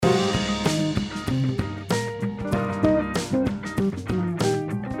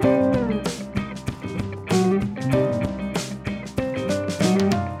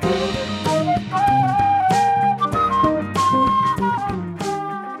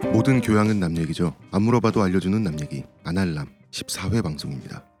모든 교양은 남 얘기죠. 안 물어봐도 알려주는 남 얘기 아날람 14회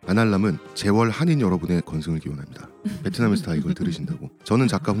방송입니다. 아날람은 재월 한인 여러분의 건승을 기원합니다. 베트남에서 다 이걸 들으신다고. 저는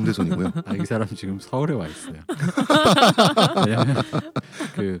작가 홍대선이고요. 이 사람 지금 서울에 와 있어요. 왜냐면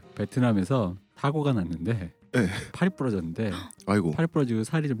그 베트남에서 사고가 났는데 네. 팔이 부러졌는데 아이고. 팔이 부러지고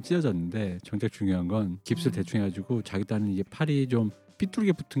살이 좀 찢어졌는데 정작 중요한 건 깁스를 대충 해가지고 자기 딴은 이게 팔이 좀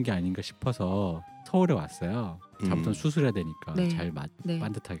삐뚤게 붙은 게 아닌가 싶어서 서울에 왔어요. 잘못하면 수술해야 되니까 네. 잘 네.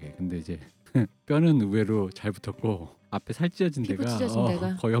 반듯하게. 근데 이제 뼈는 의외로 잘 붙었고 앞에 살 찢어진 데가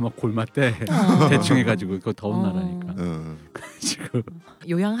거의 아마 골맞대 대충 해가지고 그거 더운 나라니까 지금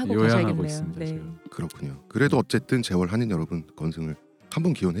요양하고 요양하고 가셔야겠네요. 있습니다. 네. 지금. 그렇군요. 그래도 어쨌든 재월 한인 여러분 건승을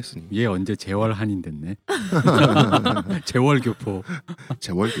한번 기원했으니. 얘 언제 재월 한인 됐네. 재월 교포.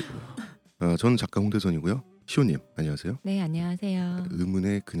 재월 교포. 저는 작가 홍대선이고요. 시호님 안녕하세요. 네, 안녕하세요.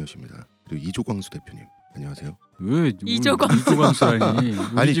 의문의 그녀십니다. 그리고 이조광수 대표님 안녕하세요. 왜 이조광수라니?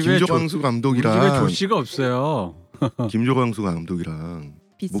 아니 김조광수 감독이랑 우리 집에 조씨가 없어요. 김조광수 감독이랑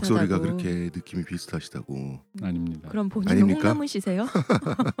비슷하다고. 목소리가 그렇게 느낌이 비슷하시다고. 아닙니다. 그럼 본인은 아닙니까? 홍남은 씨세요?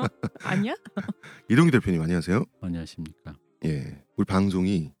 아니야? 이동기 대표님 안녕하세요. 안녕하십니까. 예, 우리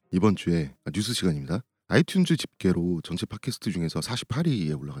방송이 이번 주에 뉴스 시간입니다. 아이튠즈 집계로 전체 팟캐스트 중에서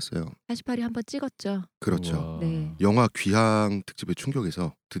 48위에 올라갔어요. 48위 한번 찍었죠. 그렇죠. 우와. 네. 영화 귀향 특집의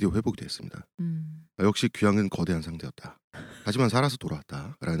충격에서 드디어 회복이 됐습니다. 역시 귀향은 거대한 상대였다. 하지만 살아서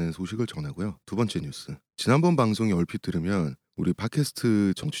돌아왔다라는 소식을 전하고요. 두 번째 뉴스. 지난번 방송이 얼핏 들으면 우리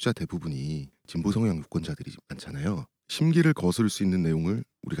팟캐스트 청취자 대부분이 진보 성향 유권자들이 많잖아요. 심기를 거스를 수 있는 내용을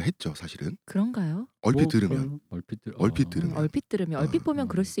우리가 했죠, 사실은. 그런가요? 얼핏 들으면. 얼핏 들으면. 얼핏 보면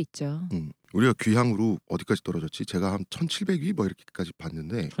그럴 수 있죠. 우리가 귀향으로 어디까지 떨어졌지? 제가 한 1700위 뭐 이렇게까지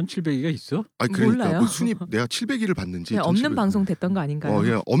봤는데 1700위가 있어? 아니 그러니까 몰라요. 뭐 순위 내가 700위를 봤는지 없는 방송 됐던 거 아닌가요?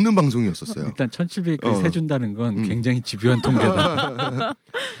 예, 없는 방송이었었어요. 일단 1700위까지 세준다는 건 굉장히 집요한 통계다.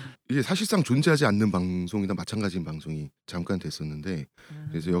 이게 사실상 존재하지 않는 방송이나 마찬가지인 방송이 잠깐 됐었는데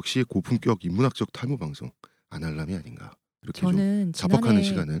그래서 역시 고품격 인문학적 탈모 방송 아날람이 아닌가 이렇게 저는 좀 자뻑하는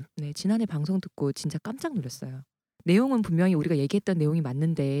시간을. 네, 지난해 방송 듣고 진짜 깜짝 놀랐어요. 내용은 분명히 우리가 얘기했던 내용이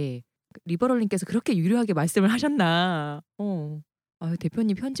맞는데 리버럴님께서 그렇게 유려하게 말씀을 하셨나.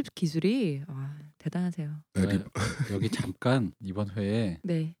 대표님 편집 기술이 대단하세요. 여기 잠깐 이번 회에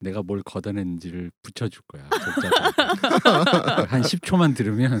네. 내가 뭘 걷어냈는지를 붙여줄 거야. 한 10초만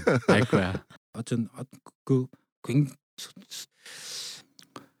들으면 알 거야. 어쩐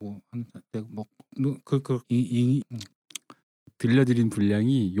들려드린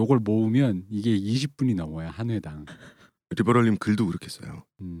분량이 요걸 모으면 이게 20분이 넘어요. 한 회당. 리버럴님 글도 그렇게 써요.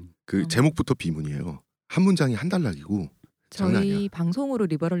 그 제목부터 비문이에요. 한 문장이 한 달락이고 저희 방송으로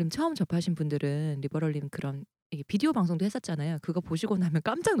리버럴님 처음 접하신 분들은 리버럴님 그런 비디오 방송도 했었잖아요. 그거 보시고 나면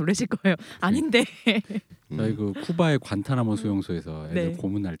깜짝 놀라실 거예요. 아닌데. 저희 그 쿠바의 관타나모 수용소에서 애들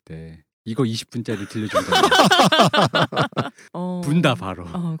고문할 때 이거 20분짜리 들려준다. 분다 바로.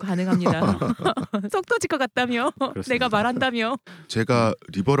 가능합니다. 속 터질 것 같다며. 내가 말한다며. 제가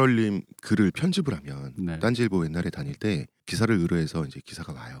리버럴님 글을 편집을 하면 네. 딴지일보 옛날에 다닐 때 기사를 의뢰해서 이제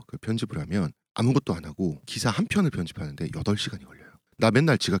기사가 와요. 그 편집을 하면 아무것도 안 하고 기사 한 편을 편집하는데 8시간이 걸려요. 나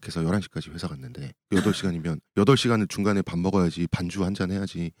맨날 지각해서 11시까지 회사 갔는데 8시간이면 8시간을 중간에 밥 먹어야지 반주 한잔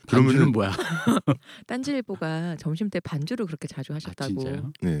해야지. 반주는 뭐야? 딴지일보가 점심때 반주를 그렇게 자주 하셨다고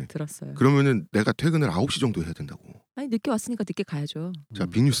진짜요? 네. 들었어요. 그러면은 내가 퇴근을 9시 정도 해야 된다고. 아니 늦게 왔으니까 늦게 가야죠. 자,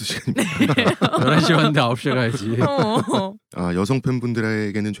 빅뉴스 시간입니다. 11시 왔는데 9시에 가야지. 여성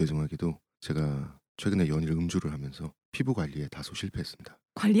팬분들에게는 죄송하게도 제가 최근에 연일 음주를 하면서 피부 관리에 다소 실패했습니다.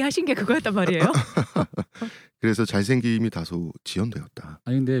 관리하신 게 그거였단 말이에요? 그래서 잘생김이 다소 지연되었다.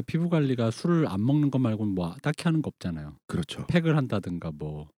 아니 근데 피부 관리가 술을 안 먹는 것 말고는 뭐 딱히 하는 거 없잖아요. 그렇죠. 팩을 한다든가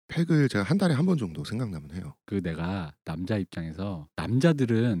뭐. 팩을 제가 한 달에 한 번 정도 생각나면 해요. 그 내가 남자 입장에서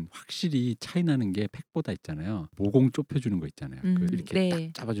남자들은 확실히 차이 나는 게 팩보다 있잖아요. 모공 좁혀주는 거 있잖아요. 그 이렇게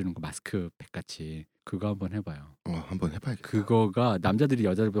딱 잡아주는 거 마스크 팩 같이. 그거 한번 해봐요. 한번 해봐야겠다. 그거가 남자들이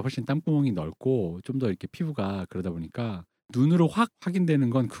여자들보다 훨씬 땀구멍이 넓고 좀 더 이렇게 피부가 그러다 보니까 눈으로 확 확인되는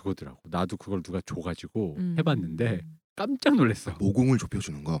건 그거더라고. 나도 그걸 누가 줘가지고 해봤는데 깜짝 놀랐어. 모공을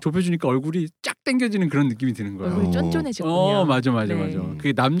좁혀주는 거. 좁혀주니까 얼굴이 쫙 당겨지는 그런 느낌이 드는 거야. 얼굴이 쫀쫀해지군요. 맞아.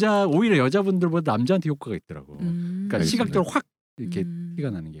 그게 오히려 여자분들보다 남자한테 효과가 있더라고. 그러니까 알겠습니다. 시각적으로 확 이렇게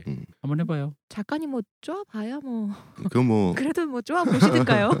티가 나는 게. 한번 해봐요. 작가님 뭐 쪼아봐야 뭐. 그럼 뭐 그래도 뭐 쪼아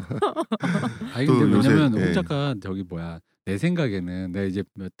보시든가요. 아니 근데 왜냐면 요새, 홍 작가 저기 뭐야 내 생각에는 내가 이제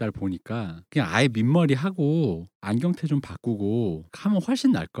몇 달 보니까 그냥 아예 민머리 하고 안경테 좀 바꾸고 하면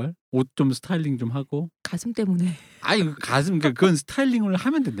훨씬 나을걸? 옷 좀 스타일링 좀 하고. 가슴 때문에. 아니 가슴 그건 스타일링을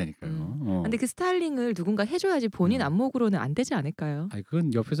하면 된다니까요. 근데 그 스타일링을 누군가 해줘야지 본인 안목으로는 안 되지 않을까요? 아니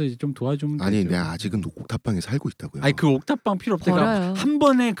그건 옆에서 이제 좀 도와주면 아니 되죠. 내가 아직은 옥탑방에 살고 있다고요. 아니 그 옥탑방 필요 없다. 그러니까 한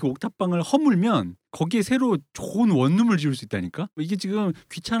번에 그 옥탑방을 허물면 거기에 새로 좋은 원룸을 지을 수 있다니까. 이게 지금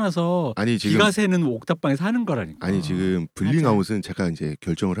귀찮아서 아니 지금 비가 새는 옥탑방에 사는 거라니까. 아니 지금 블링아웃은 제가 이제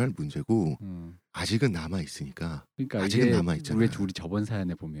결정을 할 문제고 아직은 남아 있으니까. 그러니까 아직은 남아 있잖아. 우리 저번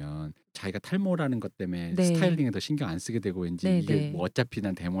사연에 보면 자기가 탈모라는 것 때문에 네. 스타일링에 더 신경 안 쓰게 되고 왠지 네, 이게 네. 뭐 어차피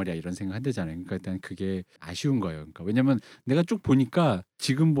난 대머리야 이런 생각 한대잖아요. 그러니까 일단 그게 아쉬운 거예요. 그러니까 왜냐면 내가 쭉 보니까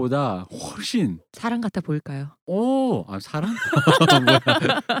지금보다 훨씬 사람 같아 보일까요? 사람? 뭐야?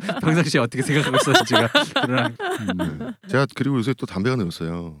 평상시에 어떻게 생각하고 있었는지 제가 제가 그리고 요새 또 담배가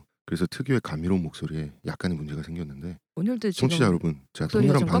늘었어요. 그래서 특유의 감미로운 목소리에 약간의 문제가 생겼는데 오늘도 청취자 여러분 제가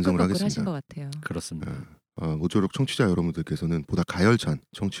목소리가 통렬한 좀 반성을 꺼끌꺼끌하신 하겠습니다. 것 같아요. 그렇습니다. 모쪼록 청취자 여러분들께서는 보다 가열찬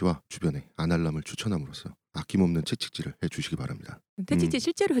청취와 주변의 아날람을 추천함으로써 아낌없는 채찍질을 해주시기 바랍니다. 채찍질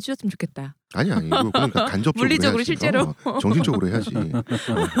실제로 해주셨으면 좋겠다. 아니 이거 그러니까 간접적으로 물리적으로 해야지. 실제로. 정신적으로 해야지.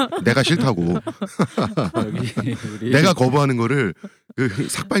 내가 싫다고. 내가 거부하는 거를 그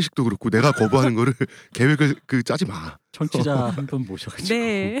삭발식도 그렇고 내가 거부하는 거를 계획을 짜지 마. 청취자 한 분 모셔가지고.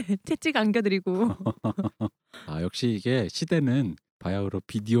 네, 채찍 안겨드리고. 역시 이게 시대는 바야흐로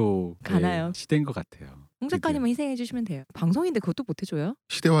비디오 가나요? 시대인 것 같아요. 홍 작가님은 희생해 주시면 돼요. 방송인데 그것도 못 해줘요?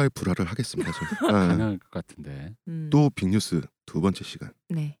 시대와의 불화를 하겠습니다. 가능할 것 같은데. 또 빅뉴스 두 번째 시간.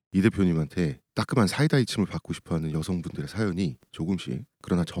 네. 이 대표님한테 따끔한 사이다 이침을 받고 싶어하는 여성분들의 사연이 조금씩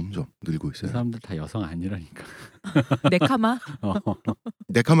그러나 점점 늘고 그 있어요. 사람들 다 여성 아니라니까. 네카마?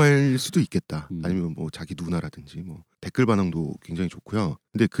 네카마일 수도 있겠다. 아니면 뭐 자기 누나라든지 뭐 댓글 반응도 굉장히 좋고요.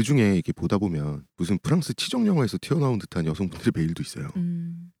 근데 그 중에 이렇게 보다 보면 무슨 프랑스 치정 영화에서 튀어나온 듯한 여성분들의 메일도 있어요.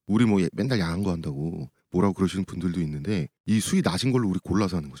 우리 뭐 맨날 야한 거 한다고 뭐라고 그러시는 분들도 있는데 이 수위 낮은 걸로 우리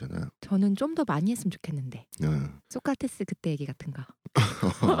골라서 하는 거잖아요. 저는 좀 더 많이 했으면 좋겠는데. 소크라테스 그때 얘기 같은 거.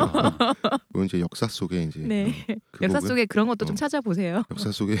 그건 이제 역사 속에 이제 네. 역사 속에 그런 것도 좀 찾아보세요.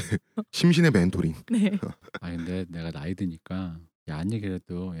 역사 속에 심신의 멘토링. 네. 근데 내가 나이 드니까 야한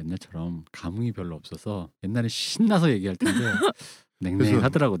얘기라도 옛날처럼 감흥이 별로 없어서 옛날에 신나서 얘기할 텐데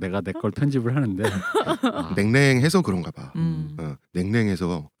냉랭하더라고. 내가 내 걸 편집을 하는데 냉랭해서 그런가 봐.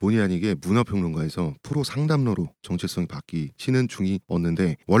 냉랭해서 본의 아니게 문화평론가에서 프로 상담러로 정체성이 바뀌시는 중이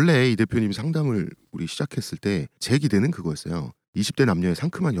없는데 원래 이 대표님이 상담을 우리 시작했을 때 제 기대는 그거였어요. 20대 남녀의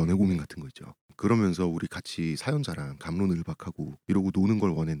상큼한 연애 고민 같은 거 있죠. 그러면서 우리 같이 사연자랑 갑론을박하고 이러고 노는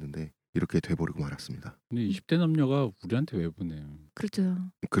걸 원했는데 이렇게 돼버리고 말았습니다. 근데 20대 남녀가 우리한테 왜 보내요? 그렇죠.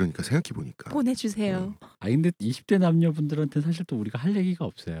 그러니까 생각해보니까 보내주세요. 근데 20대 남녀분들한테 사실 또 우리가 할 얘기가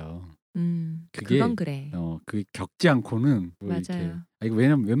없어요. 그건 그래. 그게 겪지 않고는 뭐 맞아요. 이렇게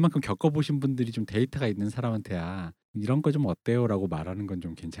왜냐면 웬만큼 겪어보신 분들이 좀 데이터가 있는 사람한테야 이런 거 좀 어때요라고 말하는 건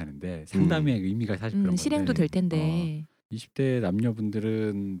좀 괜찮은데 상담의 의미가 사실 그런 건데 실행도 될 텐데 20대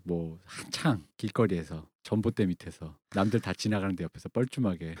남녀분들은 뭐 한창 길거리에서 전봇대 밑에서 남들 다 지나가는데 옆에서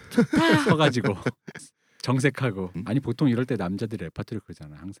뻘쭘하게 서가지고 정색하고 아니 보통 이럴 때 남자들이 레파토리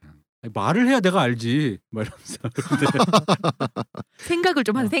그러잖아 항상. 말을 해야 내가 알지 막 이러면서 생각을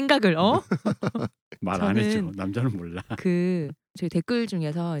좀 한 생각을 말 안 했죠. 남자는 몰라. 저희 댓글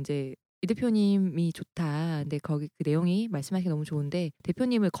중에서 이제 이 대표님이 좋다. 근데 거기 그 내용이 말씀하시기 너무 좋은데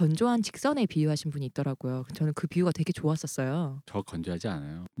대표님을 건조한 직선에 비유하신 분이 있더라고요. 저는 그 비유가 되게 좋았었어요. 저 건조하지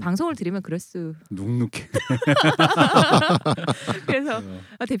않아요. 방송을 들으면 그럴 수. 눅눅해. 그래서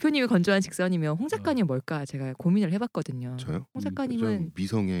대표님이 건조한 직선이면 홍 작가님 뭘까 제가 고민을 해봤거든요. 저요? 홍 작가님은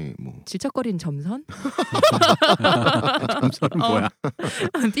미성의 뭐 질척거리는 점선? 점선은 뭐야?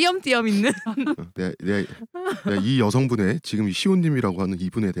 띄엄띄엄 있는. 내가 이 여성분의 지금 이 시온님이라고 하는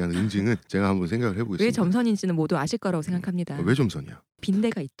이분에 대한 응징은 제가 한번 생각을 해보겠습니다. 왜 점선인지는 모두 아실 거라고 생각합니다. 왜 점선이야?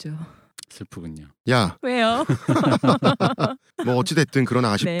 빈대가 있죠. 슬프군요. 야. 왜요? 뭐 어찌됐든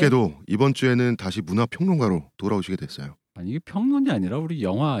그러나 아쉽게도 이번 주에는 다시 문화평론가로 돌아오시게 됐어요. 아니 이게 평론이 아니라 우리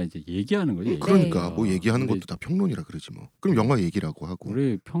영화 이제 얘기하는 거지. 그러니까 뭐 얘기하는 것도 다 평론이라 그러지 뭐. 그럼 영화 얘기라고 하고.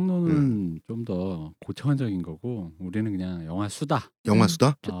 우리 평론은 좀 더 고차원적인 거고 우리는 그냥 영화 수다. 영화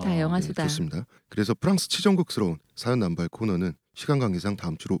수다? 좋다. 영화 수다. 좋습니다. 그래서 프랑스 치정국스러운 사연 남발 코너는 시간 관계상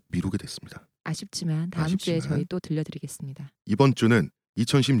다음 주로 미루게 됐습니다. 아쉽지만 다음 주에 저희 또 들려드리겠습니다. 이번 주는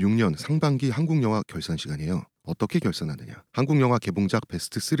 2016년 상반기 한국 영화 결산 시간이에요. 어떻게 결산하느냐? 한국 영화 개봉작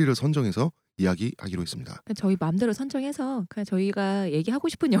베스트 3를 선정해서 이야기하기로 했습니다. 저희 마음대로 선정해서 그냥 저희가 얘기하고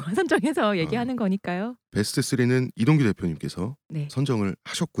싶은 영화 선정해서 얘기하는 거니까요. 베스트 3는 이동규 대표님께서 네. 선정을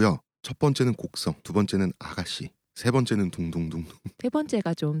하셨고요. 첫 번째는 곡성, 두 번째는 아가씨, 세 번째는 둥둥둥. 세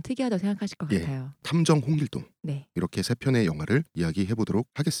번째가 좀 특이하다고 생각하실 것 같아요. 탐정 홍길동. 네. 이렇게 세 편의 영화를 이야기해 보도록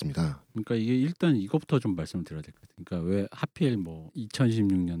하겠습니다. 그러니까 이게 일단 이것부터 좀 말씀을 드려야 될 것 같아요. 그러니까 왜 하필 뭐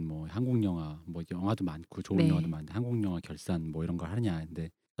 2016년 뭐 한국 영화 뭐 영화도 많고 좋은 네. 영화도 많은데 한국 영화 결산 뭐 이런 걸 하냐. 근데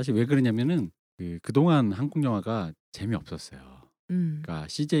사실 왜 그러냐면은 그동안 한국 영화가 재미없었어요. 그러니까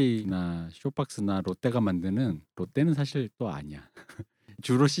CJ나 쇼박스나 롯데가 만드는, 롯데는 사실 또 아니야.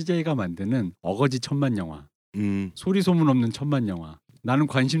 주로 CJ가 만드는 어거지 천만 영화, 소리 소문 없는 천만 영화. 나는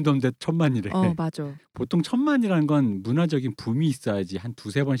관심도 없는데 천만이래. 맞아. 보통 천만이라는 건 문화적인 붐이 있어야지 한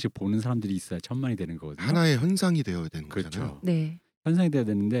두세 번씩 보는 사람들이 있어야 천만이 되는 거거든요. 하나의 현상이 되어야 되는 그렇죠. 거잖아요. 네. 현상이 돼야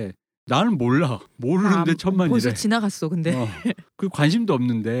되는데 나는 몰라. 모르는데 천만이래. 벌써 지나갔어 근데. 그 관심도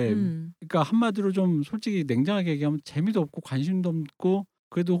없는데 그러니까 한마디로 좀 솔직히 냉정하게 얘기하면 재미도 없고 관심도 없고,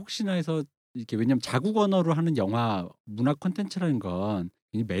 그래도 혹시나 해서 이렇게, 왜냐면 자국 언어로 하는 영화 문화 콘텐츠라는 건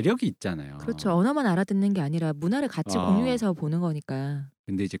매력이 있잖아요. 그렇죠. 언어만 알아듣는 게 아니라 문화를 같이 공유해서 보는 거니까.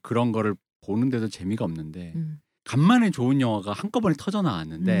 근데 이제 그런 거를 보는데도 재미가 없는데 간만에 좋은 영화가 한꺼번에 터져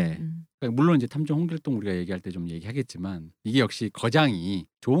나왔는데 그러니까 물론 이제 탐정 홍길동 우리가 얘기할 때 좀 얘기하겠지만 이게 역시 거장이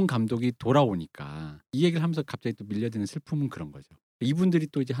좋은 감독이 돌아오니까 이 얘기를 하면서 갑자기 또 밀려드는 슬픔은 그런 거죠. 이분들이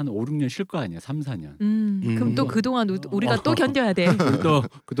또 이제 한 5, 6년 쉴 거 아니야. 3, 4년. 그럼 또 그동안 우리가 또 견뎌야 돼. 또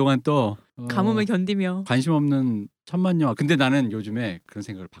그동안 또 가뭄을 견디며. 관심 없는 천만 영화. 근데 나는 요즘에 그런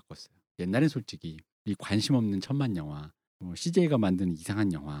생각을 바꿨어요. 옛날엔 솔직히 이 관심 없는 천만 영화, CJ가 만드는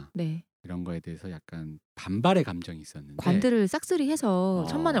이상한 영화, 네. 이런 거에 대해서 약간 반발의 감정이 있었는데, 관들을 싹쓸이해서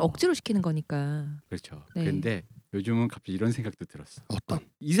천만을 억지로 시키는 거니까. 그렇죠. 네. 그런데 요즘은 갑자기 이런 생각도 들었어. 어떤?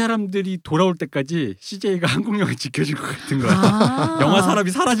 이 사람들이 돌아올 때까지 CJ가 한국 영화 지켜줄 것 같은 거야. 영화 사람이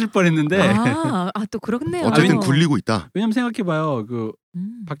사라질 뻔했는데. 또 그렇네요. 어쨌든 굴리고 있다. 왜냐면 생각해봐요.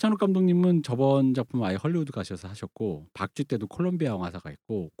 박찬욱 감독님은 저번 작품 아예 헐리우드 가셔서 하셨고, 박쥐 때도 콜롬비아 영화사가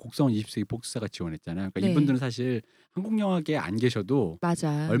있고, 곡성은 20세기 복수사가 지원했잖아요. 그러니까 네. 이분들은 사실 한국 영화계에 안 계셔도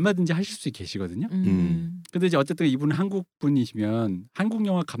맞아. 얼마든지 하실 수 계시거든요. 근데 이제 어쨌든 이분은 한국 분이시면 한국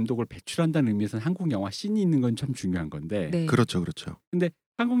영화 감독을 배출한다는 의미에서는 한국 영화 씬이 있는 건 참 중요한 건데. 네. 그렇죠, 그렇죠. 근데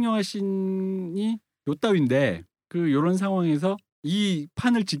한국 영화 씬이 요따위인데 요런 상황에서 이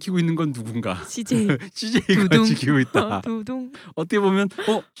판을 지키고 있는 건 누군가? CJ가 두둥. 지키고 있다. 두둥. 어떻게 보면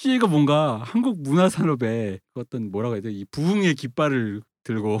CJ가 뭔가 한국 문화 산업에 어떤 뭐라고 해야 돼? 이 부흥의 깃발을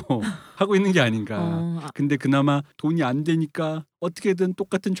들고 하고 있는 게 아닌가. 근데 그나마 돈이 안 되니까 어떻게든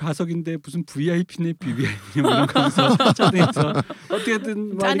똑같은 좌석인데 무슨 VIP네 BVIP네 뭐 이런 거 하면서 짜내서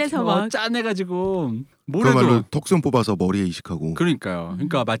어떻게든 짜내서 막 짜내가지고 뭐래도 그야말로 턱선 뽑아서 머리에 이식하고. 그러니까요.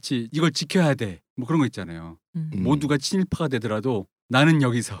 그러니까 마치 이걸 지켜야 돼. 뭐 그런 거 있잖아요. 모두가 친일파가 되더라도 나는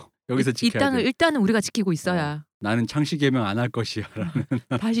여기서 지켜야 돼. 이 땅을 일단은 우리가 지키고 있어야. 나는 창씨 개명 안 할 것이야.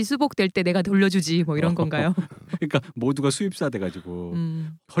 다시 수복될 때 내가 돌려주지 뭐 이런 건가요? 그러니까 모두가 수입사 돼가지고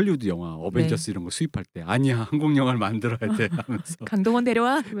헐리우드 영화 어벤져스 이런 거 수입할 때 아니야 한국 영화를 만들어야 돼 하면서 강동원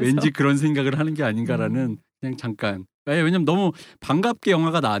데려와. 왠지 그런 생각을 하는 게 아닌가라는 그냥 잠깐. 왜냐면 너무 반갑게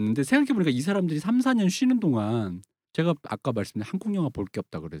영화가 나왔는데 생각해보니까 이 사람들이 3, 4년 쉬는 동안 제가 아까 말씀드린 한국 영화 볼 게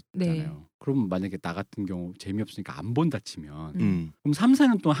없다 그랬잖아요. 네. 그럼 만약에 나 같은 경우 재미없으니까 안 본다 치면 그럼 3,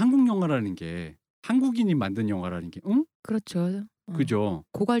 4년 동안 한국 영화라는 게 한국인이 만든 영화라는 게 그렇죠. 그죠.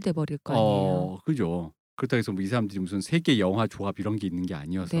 고갈돼 버릴 거 아니에요. 그죠. 그렇다고 해서 뭐 이 사람들이 무슨 세계 영화 조합 이런 게 있는 게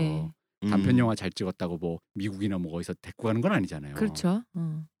아니어서 네. 단편 영화 잘 찍었다고 뭐 미국이나 뭐 어디서 데리고 가는 건 아니잖아요. 그렇죠.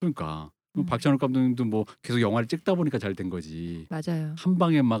 그러니까 박찬욱 감독님도 뭐 계속 영화를 찍다 보니까 잘 된 거지. 맞아요. 한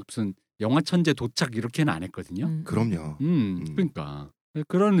방에 막 무슨 영화 천재 도착 이렇게는 안 했거든요. 그럼요. 그러니까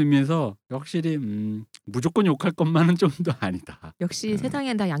그런 의미에서 확실히 무조건 욕할 것만은 좀 더 아니다. 역시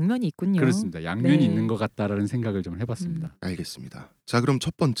세상엔 다 양면이 있군요. 그렇습니다. 양면이 네. 있는 것 같다라는 생각을 좀 해봤습니다. 알겠습니다. 자, 그럼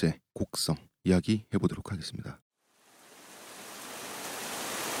첫 번째 곡성 이야기 해보도록 하겠습니다.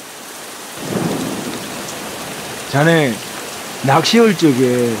 자네 낚시 올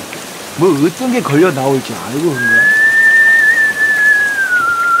적에 뭐 어떤 게 걸려 나올지 알고 그런가?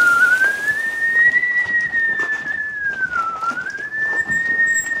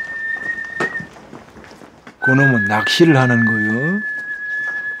 그놈은 낚시를 하는 거요.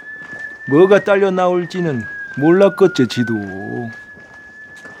 뭐가 딸려 나올지는 몰랐겠지 지도.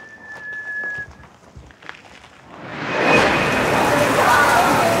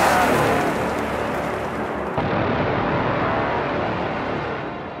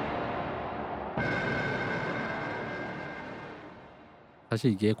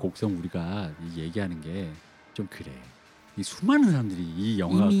 사실 이게 곡성 우리가 얘기하는 게 좀 그래. 이 수많은 사람들이 이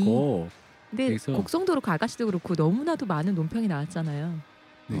영화 이미. 갖고 근데 그래서 곡성도 그렇고 아가씨도 그렇고 너무나도 많은 논평이 나왔잖아요.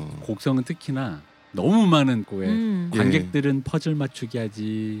 곡성은 특히나 너무 많은 거에 음. 관객들은 퍼즐 맞추기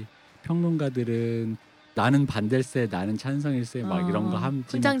하지, 평론가들은 나는 반댈세, 나는 찬성일세 막 이런 거 함지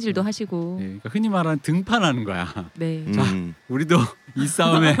훈장질도 하시고. 네, 그러니까 흔히 말하는 등판하는 거야. 네. 자, 우리도 이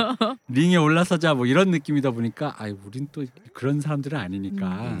싸움에 링에 올라서자 뭐 이런 느낌이다 보니까 우린 또 그런 사람들은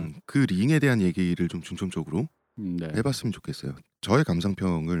아니니까. 그 링에 대한 얘기를 좀 중점적으로 네. 해봤으면 좋겠어요. 저의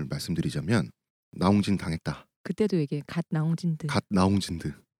감상평을 말씀드리자면 나홍진 당했다. 그때도 얘기해. 갓 나홍진 듯. 갓 나홍진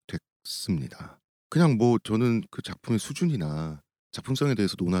듯 됐습니다. 그냥 뭐 저는 그 작품의 수준이나 작품성에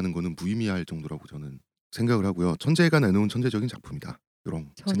대해서 논하는 거는 무의미할 정도라고 저는 생각을 하고요. 천재가 내놓은 천재적인 작품이다. 이런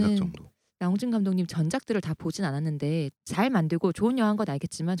생각 정도. 나홍진 감독님 전작들을 다 보진 않았는데 잘 만들고 좋은 영화인 건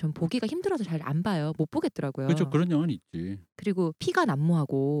알겠지만 전 보기가 힘들어서 잘 안 봐요. 못 보겠더라고요. 그렇죠. 그런 영화는 있지. 그리고 피가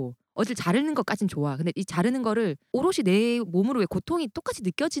난무하고 어딜 자르는 것까진 좋아. 근데 이 자르는 거를 오롯이 내 몸으로 왜 고통이 똑같이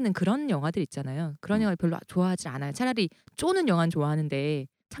느껴지는 그런 영화들 있잖아요. 그런 영화를 별로 좋아하지 않아요. 차라리 쪼는 영화는 좋아하는데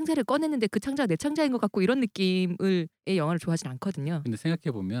창자를 꺼냈는데 그 창자가 내 창자인 것 같고 이런 느낌의 영화를 좋아하진 않거든요. 근데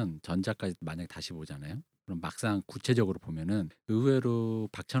생각해보면 전작까지 만약에 다시 보잖아요. 그럼 막상 구체적으로 보면은 의외로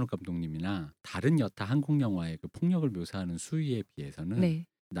박찬욱 감독님이나 다른 여타 한국 영화의 그 폭력을 묘사하는 수위에 비해서는 네.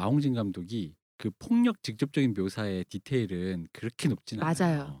 나홍진 감독이 그 폭력 직접적인 묘사의 디테일은 그렇게 높진 않아요.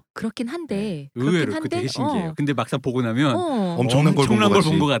 맞아요. 그렇긴 한데 의외로 그 되게 신기해요. 근데 막상 보고 나면 엄청난 걸 본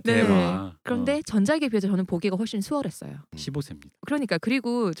것 같아. 네. 막. 그런데 전작에 비해서 저는 보기가 훨씬 수월했어요. 15세입니다. 그러니까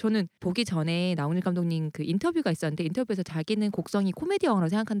그리고 저는 보기 전에 나홍진 감독님 그 인터뷰가 있었는데 인터뷰에서 자기는 곡성이 코미디 영화라고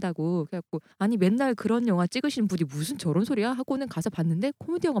생각한다고 그래갖고 아니 맨날 그런 영화 찍으시는 분이 무슨 저런 소리야 하고는 가서 봤는데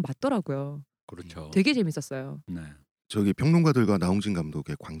코미디 영화 맞더라고요. 그렇죠. 되게 재밌었어요. 네. 저기 평론가들과 나홍진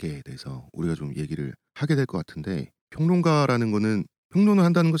감독의 관계에 대해서 우리가 좀 얘기를 하게 될 것 같은데 평론가라는 거는 평론을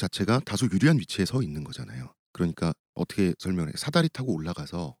한다는 것 자체가 다소 유리한 위치에 서 있는 거잖아요. 그러니까 어떻게 설명해? 사다리 타고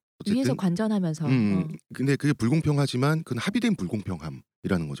올라가서 어쨌든 위에서 관전하면서 근데 그게 불공평하지만 그건 합의된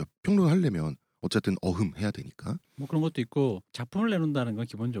불공평함이라는 거죠. 평론을 하려면 어쨌든 어흠해야 되니까. 뭐 그런 것도 있고 작품을 내놓는다는 건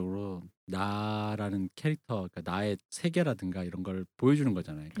기본적으로 나라는 캐릭터, 그러니까 나의 세계라든가 이런 걸 보여주는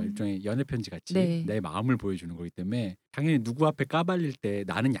거잖아요. 그러니까 일종의 연애 편지 같이 네. 내 마음을 보여주는 거기 때문에 당연히 누구 앞에 까발릴 때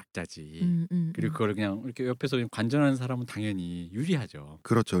나는 약자지. 그리고 그걸 그냥 이렇게 옆에서 그냥 관전하는 사람은 당연히 유리하죠.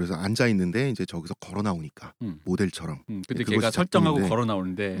 그렇죠. 그래서 앉아 있는데 이제 저기서 걸어 나오니까 모델처럼. 근데 그것이 걔가 설정하고 작품인데. 걸어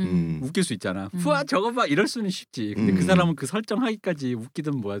나오는데 웃길 수 있잖아. 후아 저거 봐 이럴 수는 쉽지. 근데 그 사람은 그 설정하기까지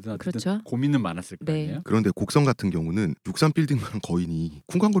웃기든 뭐하든 어쨌든 그렇죠. 고민은 많았을 거 네. 아니에요. 그런데 곡성 같은 경우는 63 빌딩만 거인이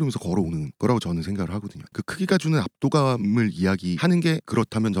쿵쾅거리면서 걸어오는 거라고 저는 생각을 하거든요. 그 크기가 주는 압도감을 이야기하는 게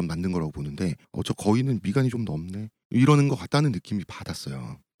그렇다면 전 맞는 거라고 보는데 저 거인은 미간이 좀 넓네 이러는 것 같다는 느낌이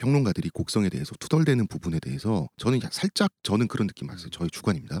받았어요. 평론가들이 곡성에 대해서 투덜대는 부분에 대해서 저는 살짝 그런 느낌 받았어요. 저의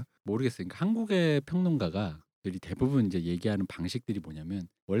주관입니다. 모르겠어요. 그러니까 한국의 평론가가 대부분 이제 얘기하는 방식들이 뭐냐면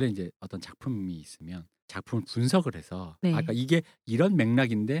원래 이제 어떤 작품이 있으면 작품을 분석을 해서 네. 그러니까 이게 이런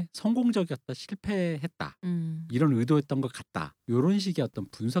맥락인데 성공적이었다 실패했다 이런 의도였던 것 같다 이런 식의 어떤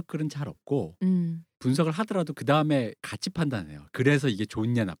분석글은 잘 없고 분석을 하더라도 그 다음에 가치 판단해요. 그래서 이게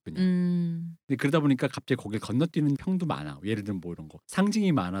좋냐 나쁘냐. 근데 그러다 보니까 갑자기 거길 건너뛰는 평도 많아. 예를 들면 뭐 이런 거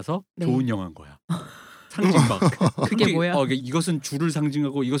상징이 많아서 네. 좋은 영화인 거야. 상징 막 그게 뭐야? 이것은 주를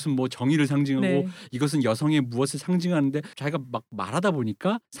상징하고 이것은 뭐 정의를 상징하고 네. 이것은 여성의 무엇을 상징하는데 자기가 막 말하다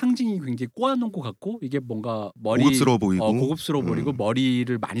보니까 상징이 굉장히 꼬아놓은 것 같고 이게 뭔가 고급스러워 보이고 고급스러워 보이고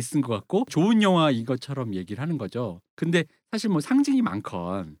머리를 많이 쓴 것 같고 좋은 영화 이것처럼 얘기를 하는 거죠. 근데 사실 뭐 상징이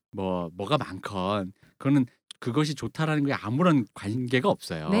많건 뭐가 많건 그거는 그것이 좋다라는 게 아무런 관계가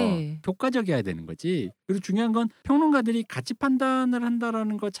없어요. 네. 효과적이어야 되는 거지. 그리고 중요한 건 평론가들이 가치 판단을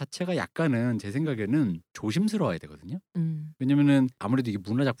한다라는 것 자체가 약간은 제 생각에는 조심스러워야 되거든요. 왜냐면은 아무래도 이게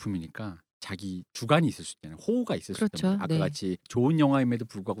문화 작품이니까 자기 주관이 있을 수 있잖아요. 호우가 있을 수 그렇죠. 있잖아요. 아까 네. 같이 좋은 영화임에도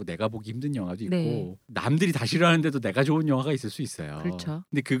불구하고 내가 보기 힘든 영화도 있고 네. 남들이 다 싫어하는데도 내가 좋은 영화가 있을 수 있어요. 그렇죠.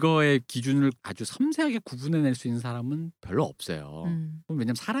 근데 그거의 기준을 아주 섬세하게 구분해낼 수 있는 사람은 별로 없어요.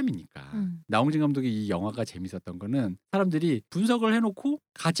 왜냐면 사람이니까. 나홍진 감독의 이 영화가 재밌었던 거는 사람들이 분석을 해놓고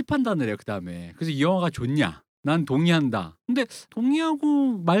가치 판단을 해요. 그 다음에 그래서 이 영화가 좋냐? 난 동의한다. 근데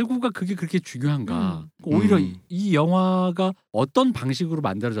동의하고 말고가 그게 그렇게 중요한가? 오히려 이 영화가 어떤 방식으로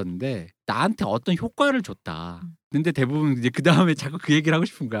만들어졌는데 나한테 어떤 효과를 줬다. 근데 대부분 이제 그 다음에 자꾸 그 얘기를 하고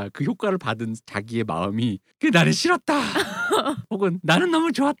싶은 거야. 그 효과를 받은 자기의 마음이 그게 나를 싫었다. 혹은 나는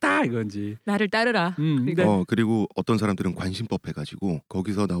너무 좋았다 이건지. 나를 따르라. 그러니까 그리고 어떤 사람들은 관심법 해가지고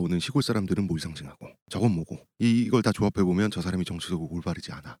거기서 나오는 시골 사람들은 뭘 상징하고 저건 뭐고 이걸 다 조합해보면 저 사람이 정치적으로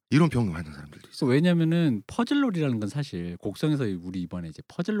올바르지 않아. 이런 평론하는 사람들도 있어요. 왜냐면은 퍼즐놀이라는 건 사실 곡성에서 우리 이번에 이제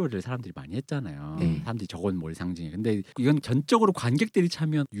퍼즐놀이를 사람들이 많이 했잖아요. 사람들이 저건 뭘 상징해. 근데 이건 전적으로 관객들이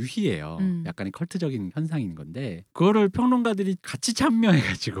참여한 유희예요. 약간의 컬트적인 현상인 건데 그거를 평론가들이 같이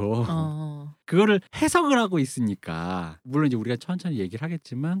참여해가지고 그거를 해석을 하고 있으니까 물론 이제 우리가 천천히 얘기를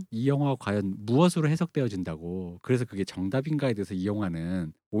하겠지만 이 영화가 과연 무엇으로 해석되어진다고 그래서 그게 정답인가에 대해서 이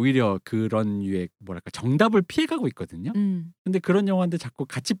영화는 오히려 그런 유의 뭐랄까 정답을 피해가고 있거든요. 근데 그런 영화인데 자꾸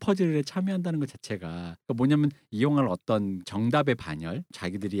같이 퍼즐에 참여한다는 것 자체가 그러니까 뭐냐면 이 영화를 어떤 정답의 반열,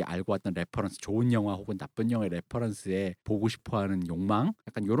 자기들이 알고 왔던 레퍼런스, 좋은 영화 혹은 나쁜 영화의 레퍼런스에 보고 싶어하는 욕망,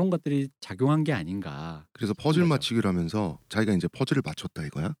 약간 이런 것들이 작용한 게 아닌가. 그래서 퍼즐 맞추기를 하면서 자기가 이제 퍼즐을 맞췄다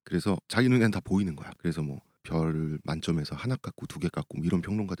이거야. 그래서 자기 눈엔 다 보이는 거야. 그래서 뭐 별 만점에서 하나 깎고 2개 깎고 뭐 이런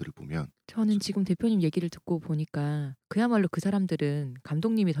평론가들을 보면 저는 지금 대표님 얘기를 듣고 보니까 그야말로 그 사람들은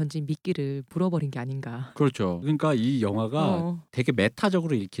감독님이 던진 미끼를 물어버린 게 아닌가. 그렇죠. 그러니까 이 영화가 되게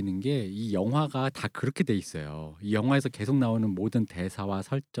메타적으로 읽히는 게 이 영화가 다 그렇게 돼 있어요. 이 영화에서 계속 나오는 모든 대사와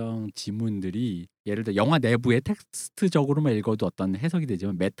설정, 지문들이 예를 들어 영화 내부에 텍스트적으로만 읽어도 어떤 해석이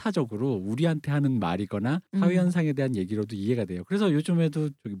되지만 메타적으로 우리한테 하는 말이거나 사회 현상에 대한 얘기로도 이해가 돼요. 그래서 요즘에도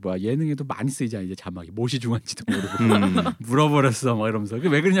저기 뭐야 예능에도 많이 쓰이잖아요. 이제 자막이 무엇이 중요한지도 모르고 물어버렸어 막 이러면서.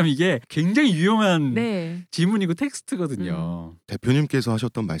 왜 그러냐면 이게 굉장히 유용한 지문이고 텍스트거든요. 대표님께서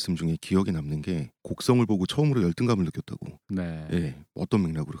하셨던 말씀 중에 기억에 남는 게 곡성을 보고 처음으로 열등감을 느꼈다고. 네. 예, 어떤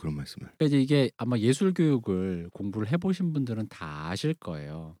맥락으로 그런 말씀을? 그러니까 이제 이게 아마 예술 교육을 공부를 해보신 분들은 다 아실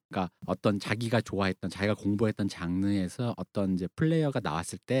거예요. 그러니까 어떤 자기가 좋아했던, 자기가 공부했던 장르에서 어떤 이제 플레이어가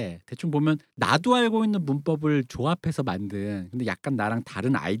나왔을 때 대충 보면 나도 알고 있는 문법을 조합해서 만든, 근데 약간 나랑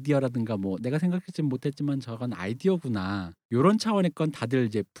다른 아이디어라든가 뭐 내가 생각하지 못했지만 저건 아이디어구나, 요런 차원의 건 다들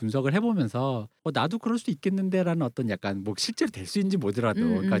이제 분석을 해보면서 나도 그럴 수 있겠는데라는 어떤 약간 뭐 실제로 될 수 있는지 모르더라도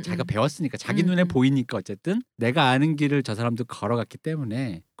그러니까 자기가 배웠으니까 자기 눈에 보이니까 어쨌든 내가 아는 길을 저 사람도 걸어갔기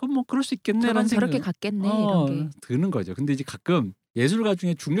때문에 그건 뭐 그럴 수 있겠네라는 저렇게 갔겠네 이런 게 드는 거죠. 근데 이제 가끔 예술가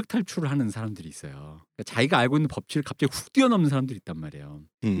중에 중력 탈출을 하는 사람들이 있어요. 그러니까 자기가 알고 있는 법칙을 갑자기 훅 뛰어넘는 사람들이 있단 말이에요.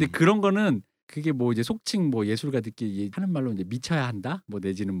 근데 그런 거는 그게 뭐 이제 속칭 뭐 예술가들끼리 하는 말로 이제 미쳐야 한다, 뭐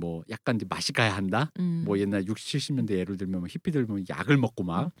내지는 뭐 약간 이제 맛이 가야 한다, 뭐 옛날 60, 70년대 예를 들면 뭐 히피들 보면 약을 먹고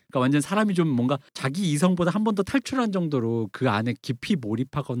막, 그러니까 완전 사람이 좀 뭔가 자기 이성보다 한 번 더 탈출한 정도로 그 안에 깊이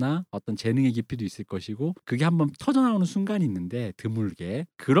몰입하거나 어떤 재능의 깊이도 있을 것이고 그게 한번 터져 나오는 순간이 있는데 드물게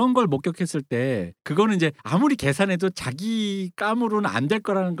그런 걸 목격했을 때 그거는 이제 아무리 계산해도 자기 감으로는 안 될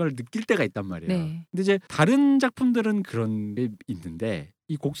거라는 걸 느낄 때가 있단 말이에요. 네. 근데 이제 다른 작품들은 그런 게 있는데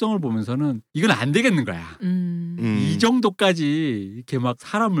이 곡성을 보면서는 이건 안 되겠는 거야. 이 정도까지 이렇게 막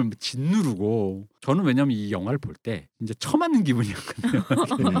사람을 짓누르고, 저는 왜냐면 이 영화를 볼 때 진짜 처맞는 기분이었거든요.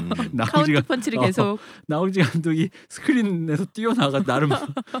 카운트 펀치를 계속 나오지 감독이 스크린에서 뛰어나가 나를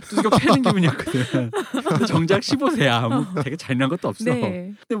두들겨 패는 기분이었거든. 근데 정작 15세야 뭐 되게 잔인한 것도 없어.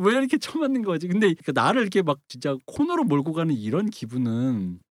 네. 근데 왜 이렇게 처맞는 거지? 근데 나를 이렇게 막 진짜 코너로 몰고 가는 이런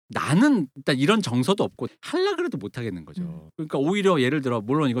기분은 나는 일단 이런 정서도 없고 하려 그래도 못 하겠는 거죠. 그러니까 오히려 예를 들어,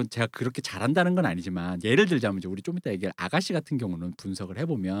 물론 이건 제가 그렇게 잘한다는 건 아니지만 예를 들자면 이제 우리 좀 이따 얘기할 아가씨 같은 경우는 분석을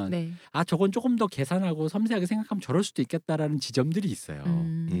해보면 아 저건 조금 더 계산하고 섬세하게 생각하면 저럴 수도 있겠다라는 지점들이 있어요.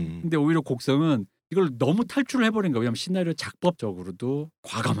 근데 오히려 곡성은 이걸 너무 탈출을 해버린 거예요. 왜냐하면 시나리오 작법적으로도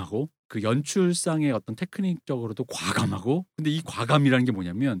과감하고 그 연출상의 어떤 테크닉적으로도 과감하고, 근데 이 과감이라는 게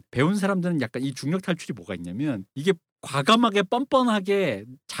뭐냐면 배운 사람들은 약간 이 중력 탈출이 뭐가 있냐면 이게 과감하게 뻔뻔하게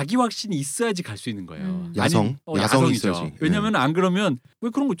자기 확신이 있어야지 갈 수 있는 거예요. 야성이죠. 왜냐하면 안 그러면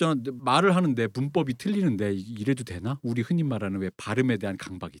왜 그런 거 있잖아. 말을 하는데 문법이 틀리는데 이래도 되나? 우리 흔히 말하는 왜 발음에 대한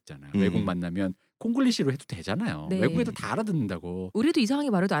강박 있잖아요. 외국 만나면 콩글리시로 해도 되잖아요. 네. 외국에도 다 알아듣는다고. 우리도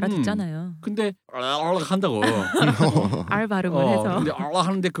이상하게 말해도 알아듣잖아요. 근데 한다고 R 발음을 해서. 근데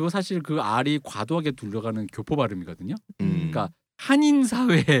하는데 그거 사실 그 R이 과도하게 둘러가는 교포 발음이거든요. 그러니까 한인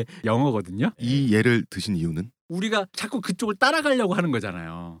사회의 영어거든요. 이 예를 드신 이유는? 우리가 자꾸 그쪽을 따라가려고 하는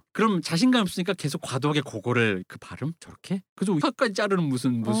거잖아요. 그럼 자신감 없으니까 계속 과도하게 그거를 그 발음 저렇게? 그래서 혀까지 자르는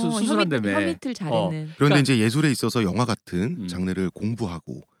무슨 수술한다며. 혀밑을 자르는. 그런데 그러니까, 이제 예술에 있어서 영화 같은 장르를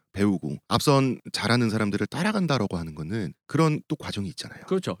공부하고 배우고 앞선 잘하는 사람들을 따라간다라고 하는 거는 그런 또 과정이 있잖아요.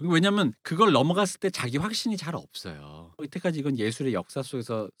 그렇죠. 왜냐하면 그걸 넘어갔을 때 자기 확신이 잘 없어요. 이때까지 이건 예술의 역사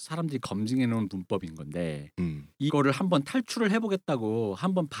속에서 사람들이 검증해 놓은 문법인 건데 이거를 한번 탈출을 해보겠다고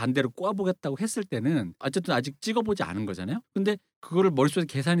한번 반대로 꼬아보겠다고 했을 때는 어쨌든 아직 찍어보지 않은 거잖아요. 근데 그거를 머릿속에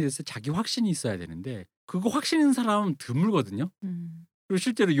계산이 됐을 때 자기 확신이 있어야 되는데 그거 확신 있는 사람은 드물거든요. 그리고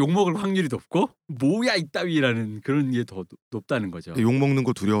실제로 욕먹을 확률이 높고 뭐야 이따위라는 그런 게 더 높다는 거죠. 욕먹는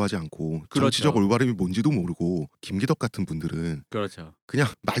거 두려워하지 않고 그렇죠. 정치적 올바름이 뭔지도 모르고 김기덕 같은 분들은 그렇죠. 그냥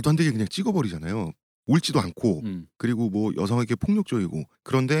말도 안 되게 그냥 찍어버리잖아요. 옳지도 않고 그리고 뭐 여성에게 폭력적이고,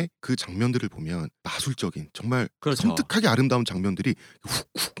 그런데 그 장면들을 보면 마술적인 정말 그렇죠. 섬뜩하게 아름다운 장면들이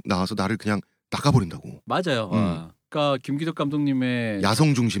훅훅 나와서 나를 그냥 나가버린다고. 맞아요. 그러니까 김기덕 감독님의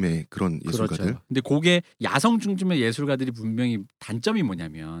야성 중심의 그런 예술가들. 그렇죠. 근데 그게 야성 중심의 예술가들이 분명히 단점이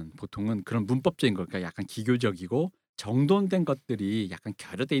뭐냐면 보통은 그런 문법적인 거, 그러니까 약간 기교적이고 정돈된 것들이 약간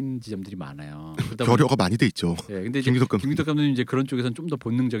결여돼 있는 지점들이 많아요. 결여가 많이 돼 있죠. 네, 근데 이제 김기덕 감독님 이제 그런 쪽에서는 좀 더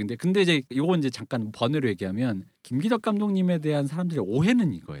본능적인데, 근데 이제 이거 이제 잠깐 번외로 얘기하면 김기덕 감독님에 대한 사람들의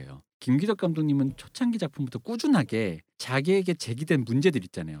오해는 이거예요. 김기덕 감독님은 초창기 작품부터 꾸준하게 자기에게 제기된 문제들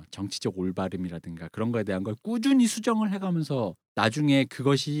있잖아요. 정치적 올바름이라든가 그런 거에 대한 걸 꾸준히 수정을 해가면서 나중에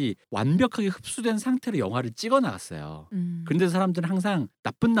그것이 완벽하게 흡수된 상태로 영화를 찍어 나갔어요. 그런데 사람들은 항상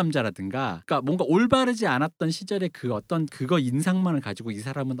나쁜 남자라든가, 그러니까 뭔가 올바르지 않았던 시절의 그 어떤 그거 인상만을 가지고 이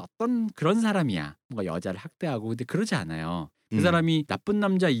사람은 어떤 그런 사람이야, 뭔가 여자를 학대하고, 근데 그러지 않아요. 그 사람이 나쁜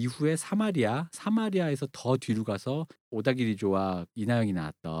남자 이후에 사마리아에서 더 뒤로 가서 오다기리조와 이나영이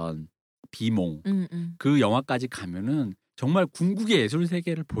나왔던 비몽, 그 영화까지 가면은 정말 궁극의 예술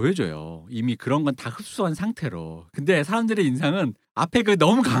세계를 보여줘요. 이미 그런 건 다 흡수한 상태로. 근데 사람들의 인상은 앞에 그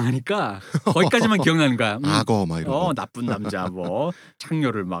너무 강하니까 거기까지만 기억나는 거야. 악어 막 이런 거. 나쁜 남자 뭐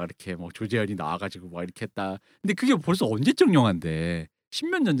창녀를 막 이렇게 뭐 조재현이 나와가지고 막 이렇게 했다. 근데 그게 벌써 언제적 영화인데,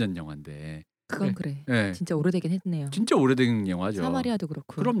 10몇 년 전 영화인데. 그건 그래. 네. 진짜 오래되긴 했네요. 진짜 오래된 영화죠. 사마리아도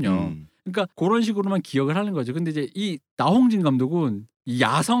그렇고. 그럼요. 그러니까 그런 식으로만 기억을 하는 거죠. 근데 이제 이 나홍진 감독은 이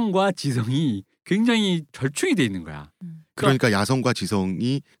야성과 지성이 굉장히 절충이 돼 있는 거야. 그러니까 야성과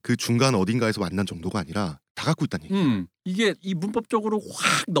지성이 그 중간 어딘가에서 만난 정도가 아니라 다 갖고 있다는 얘기야. 이게 이 문법적으로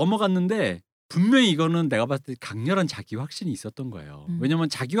확 넘어갔는데 분명히 이거는 내가 봤을 때 강렬한 자기 확신이 있었던 거예요. 왜냐면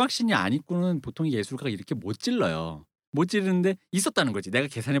자기 확신이 안 있고는 보통 예술가가 이렇게 못 찔러요. 못 찌르는데 있었다는 거지. 내가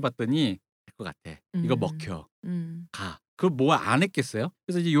계산해봤더니 될 것 같아. 이거 먹혀. 가. 그걸 뭐 안 했겠어요?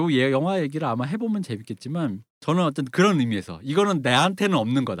 그래서 이제 요 영화 얘기를 아마 해보면 재밌겠지만, 저는 어떤 그런 의미에서 이거는 나한테는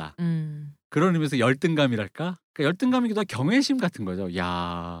없는 거다. 그런 의미에서 열등감이랄까? 그러니까 열등감이기도 하고 경외심 같은 거죠.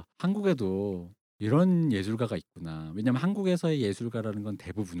 야, 한국에도 이런 예술가가 있구나. 왜냐면 한국에서의 예술가라는 건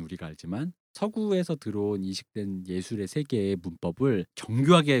대부분 우리가 알지만 서구에서 들어온 이식된 예술의 세계의 문법을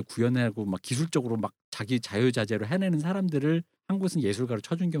정교하게 구현하고 막 기술적으로 막 자기 자유자재로 해내는 사람들을 한국에서는 예술가로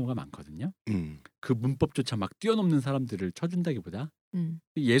쳐준 경우가 많거든요. 그 문법조차 막 뛰어넘는 사람들을 쳐준다기보다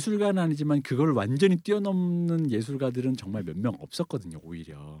예술가는 아니지만 그걸 완전히 뛰어넘는 예술가들은 정말 몇 명 없었거든요.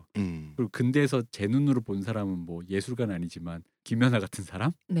 오히려. 그리고 근대에서 제 눈으로 본 사람은 뭐 예술가는 아니지만 김연아 같은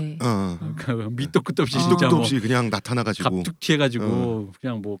사람? 네. 그러니까 밑도 끝도 없이 진짜 뭐 없이 그냥 나타나가지고 갑툭 튀해가지고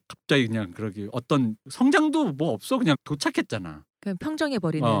그냥 뭐 갑자기 그냥 그러기 어떤 성장도 뭐 없어. 그냥 도착했잖아. 그냥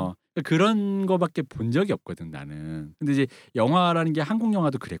평정해버리는. 그런 거밖에 본 적이 없거든 나는. 근데 이제 영화라는 게 한국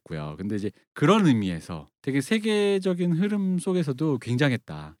영화도 그랬고요. 근데 이제 그런 의미에서 되게 세계적인 흐름 속에서도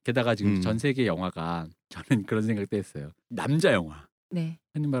굉장했다. 게다가 지금 전 세계 영화가, 저는 그런 생각도 했어요. 남자 영화. 네.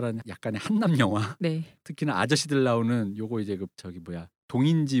 흔히 말하는 약간의 한남 영화. 네. 특히나 아저씨들 나오는 요거 이제 그 저기 뭐야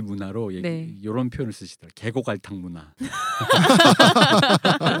동인지 문화로 이런 표현을 쓰시더라고요. 계곡알탕 문화.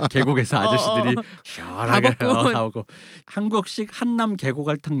 계곡에서 아저씨들이 시원하게 나오고 한국식 한남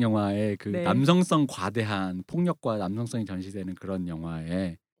계곡알탕 영화의 그 남성성 과대한 폭력과 남성성이 전시되는 그런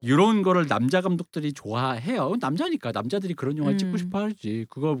영화에 이런 거를 남자 감독들이 좋아해요. 남자니까 남자들이 그런 영화를 찍고 싶어 하지.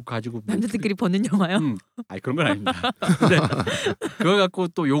 그거 가지고 남자들끼리 보는 영화요? 아니 그런 건 아닙니다. 근데 그거 갖고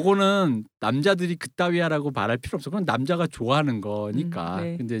또 요거는 남자들이 그따위야라고 말할 필요 없어. 그건 남자가 좋아하는 거니까.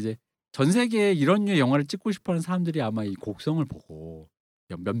 네. 근데 이제 전 세계에 이런 류의 영화를 찍고 싶어하는 사람들이 아마 이 곡성을 보고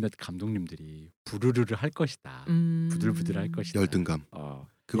몇몇 감독님들이 부르르를 할 것이다. 부들부들 할 것이다. 열등감.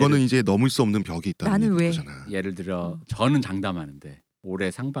 그거는 이제 넘을 수 없는 벽이 있다는 거잖아. 예를 들어 저는 장담하는데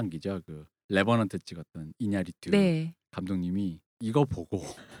올해 상반기죠. 그 레버넌트 찍었던 이냐리투 감독님이 이거 보고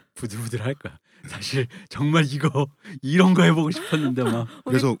부들부들 할 거야. 사실 정말 이런 거 해보고 싶었는데 막.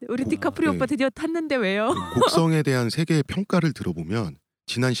 그래서 우리 디카프리오 오빠 드디어 탔는데 왜요? 곡성에 대한 세계의 평가를 들어보면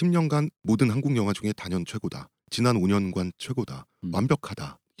지난 10년간 모든 한국 영화 중에 단연 최고다. 지난 5년간 최고다.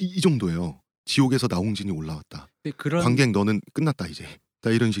 완벽하다. 이 정도예요. 지옥에서 나홍진이 올라왔다. 관객 너는 끝났다 이제. 다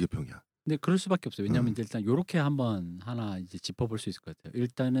이런 식의 평이야. 근데 그럴 수밖에 없어요. 왜냐하면 이제 일단 이렇게 하나 이제 짚어볼 수 있을 것 같아요.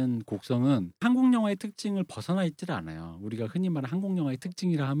 일단은 곡성은 한국 영화의 특징을 벗어나 있지를 않아요. 우리가 흔히 말하는 한국 영화의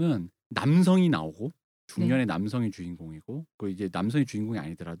특징이라 하면 남성이 나오고 중년의 남성이 주인공이고, 그 이게 남성이 주인공이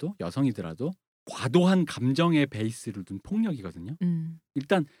아니더라도 여성이더라도 과도한 감정의 베이스를 둔 폭력이거든요.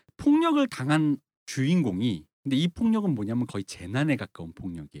 일단 폭력을 당한 주인공이, 근데 이 폭력은 뭐냐면 거의 재난에 가까운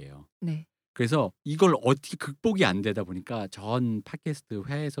폭력이에요. 네. 그래서 이걸 어떻게 극복이 안 되다 보니까 전 팟캐스트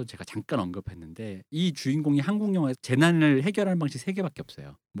회에서 제가 잠깐 언급했는데, 이 주인공이 한국 영화에서 재난을 해결하는 방식 3개밖에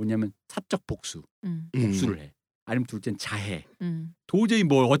없어요. 뭐냐면 사적 복수를 해. 아니면 둘째는 자해. 도저히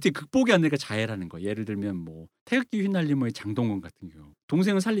뭐 어떻게 극복이 안 되니까 자해라는 거예요. 예를 들면 뭐 태극기 휘날리모의 장동건 같은 경우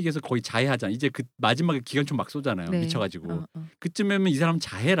동생을 살리기 위해서 거의 자해하잖아. 이제 그 마지막에 기관총 막 쏘잖아요. 미쳐가지고. 그쯤이면 이 사람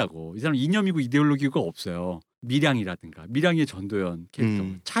자해라고. 이 사람 이념이고 이데올로기가 없어요. 밀양이라든가 밀양의 전도연 캐릭터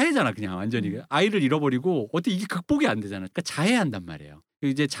자해잖아 그냥 완전히 아이를 잃어버리고 어떻게 이게 극복이 안 되잖아. 그러니까 자해한단 말이에요.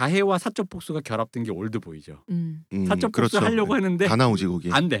 이제 자해와 사적 복수가 결합된 게 올드보이죠. 사적 복수 그렇죠. 하려고 했는데 다 나오지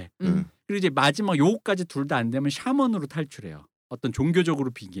거기. 안 돼. 그리고 이제 마지막 요거까지 둘 다 안 되면 샤먼으로 탈출해요. 어떤 종교적으로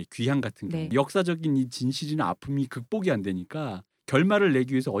비계 귀향 같은 경우 역사적인 이 진실이나 아픔이 극복이 안 되니까 결말을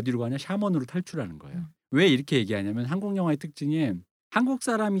내기 위해서 어디로 가냐 샤먼으로 탈출하는 거예요. 왜 이렇게 얘기하냐면 한국 영화의 특징에 한국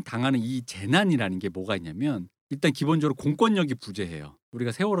사람이 당하는 이 재난이라는 게 뭐가 있냐면 일단 기본적으로 공권력이 부재해요.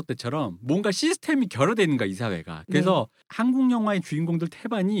 우리가 세월호 때처럼 뭔가 시스템이 결여되어 있는 거야 이 사회가. 그래서 한국 영화의 주인공들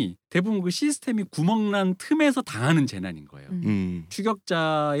태반이 대부분 그 시스템이 구멍난 틈에서 당하는 재난인 거예요.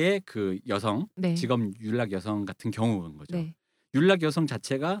 추격자의 그 여성, 직업 윤락 여성 같은 경우인 거죠. 윤락 여성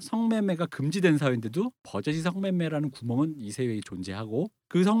자체가 성매매가 금지된 사회인데도 버젓이 성매매라는 구멍은 이 사회에 존재하고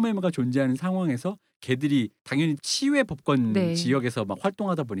그 성매매가 존재하는 상황에서 걔들이 당연히 치외 법권 지역에서 막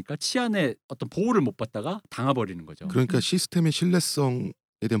활동하다 보니까 치안의 어떤 보호를 못 받다가 당해버리는 거죠. 그러니까 시스템의 신뢰성에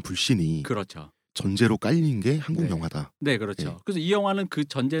대한 불신이 그렇죠. 전제로 깔린 게 한국 영화다. 네, 그렇죠. 그래서 이 영화는 그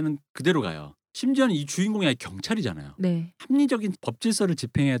전제는 그대로 가요. 심지어는 이 주인공이 아예 경찰이잖아요. 합리적인 법 질서를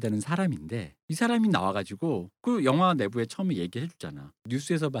집행해야 되는 사람인데 이 사람이 나와가지고 그 영화 내부에 처음에 얘기해주잖아.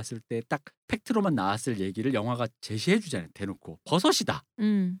 뉴스에서 봤을 때 딱 팩트로만 나왔을 얘기를 영화가 제시해주잖아요. 대놓고 버섯이다.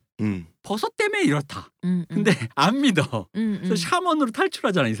 버섯 때문에 이렇다. 근데 안 믿어. 그래서 샤먼으로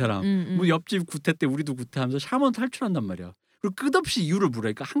탈출하잖아 이 사람. 뭐 옆집 구태 때 우리도 구태하면서 샤먼 탈출한단 말이야. 그리고 끝없이 이유를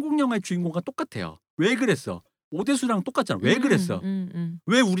물어요. 그러니까 한국 영화의 주인공과 똑같아요. 왜 그랬어? 오대수랑 똑같잖아. 왜 그랬어?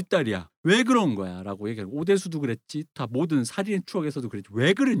 왜 우리 딸이야? 왜 그런 거야? 라고 얘기하고 오대수도 그랬지. 다 모든 살인의 추억에서도 그랬지.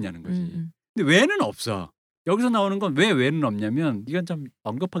 왜 그랬냐는 거지. 근데 왜는 없어. 여기서 나오는 건 왜 왜는 없냐면 이건 좀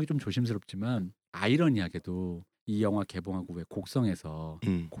언급하기 좀 조심스럽지만 아이러니하게도 이 영화 개봉하고 왜 곡성에서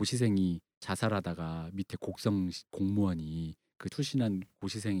고시생이 자살하다가 밑에 곡성 공무원이 그 투신한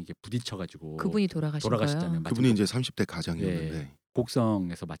고시생에게 부딪혀가지고 그분이 돌아가셨잖아요. 그분이 이제 30대 가장이었는데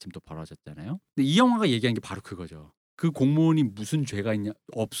곡성에서 마침 또 벌어졌잖아요. 근데 이 영화가 얘기한 게 바로 그거죠. 그 공무원이 무슨 죄가 있냐?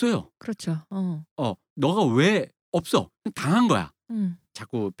 없어요. 그렇죠. 너가 왜 없어? 당한 거야.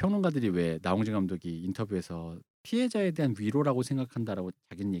 자꾸 평론가들이 왜 나홍진 감독이 인터뷰에서 피해자에 대한 위로라고 생각한다라고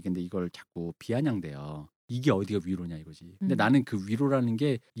자기는 얘기했는데 이걸 자꾸 비아냥대요. 이게 어디가 위로냐 이거지. 근데 나는 그 위로라는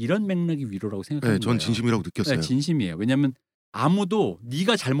게 이런 맥락이 위로라고 생각하는 거예요. 전 진심이라고 느꼈어요. 네, 진심이에요. 왜냐하면 아무도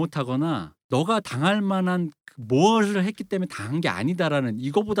네가 잘못하거나 너가 당할 만한 무엇을 했기 때문에 당한 게 아니다라는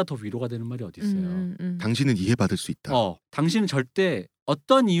이거보다 더 위로가 되는 말이 어디 있어요. 당신은 이해받을 수 있다. 당신은 절대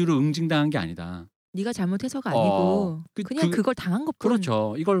어떤 이유로 응징당한 게 아니다. 네가 잘못해서가 아니고 그냥 그걸 당한 것뿐.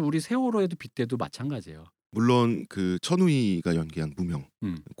 그렇죠. 이걸 우리 세월호에도 빗대도 마찬가지예요. 물론 그 천우희가 연기한 무명,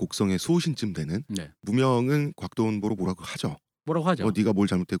 곡성의 수호신쯤 되는 무명은 곽도원보로 뭐라고 하죠. 네가 뭘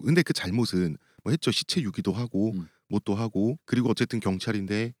잘못했고, 근데 그 잘못은 뭐 했죠. 시체 유기도 하고 뭣도 하고, 그리고 어쨌든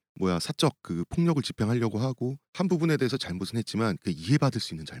경찰인데 사적 그 폭력을 집행하려고 하고 한 부분에 대해서 잘못은 했지만 그 이해받을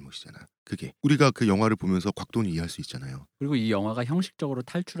수 있는 잘못이잖아. 그게 우리가 그 영화를 보면서 곽도원을 이해할 수 있잖아요. 그리고 이 영화가 형식적으로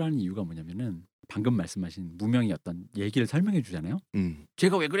탈출하는 이유가 뭐냐면은 방금 말씀하신 무명이 어떤 얘기를 설명해 주잖아요.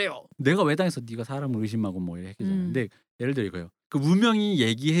 제가 왜 그래요? 내가 왜 당해서 네가 사람을 의심하고 뭐 이렇게 하잖아요. 근데 예를 들어 이거요. 그 무명이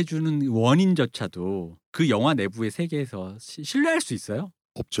얘기해 주는 원인조차도 그 영화 내부의 세계에서 신뢰할 수 있어요?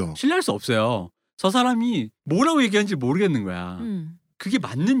 없죠. 신뢰할 수 없어요. 저 사람이 뭐라고 얘기하는지 모르겠는 거야. 그게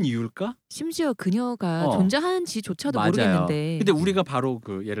맞는 이유일까? 심지어 그녀가 존재하는지조차도 맞아요. 모르겠는데. 근데 우리가 바로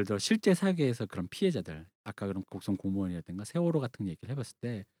그 예를 들어 실제 사계에서 그런 피해자들, 아까 그런 곡성 공무원이라든가 세월호 같은 얘기를 해봤을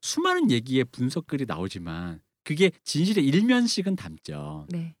때 수많은 얘기의 분석글이 나오지만 그게 진실의 일면씩은 담죠.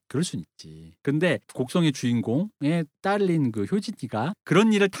 그럴 순 있지. 근데 곡성의 주인공에 딸린 그 효진이가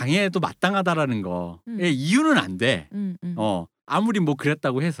그런 일을 당해도 마땅하다라는 거의 이유는 안 돼. 아무리 뭐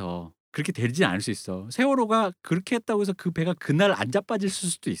그랬다고 해서. 그렇게 되지 않을 수 있어. 세월호가 그렇게 했다고 해서 그 배가 그날 안 자빠질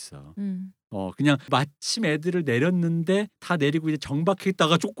수도 있어. 그냥 마침 애들을 내렸는데 다 내리고 이제 정박해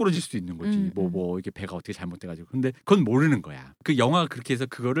있다가 쪼그러질 수도 있는 거지. 이게 배가 어떻게 잘못돼가지고. 근데 그건 모르는 거야. 그 영화가 그렇게 해서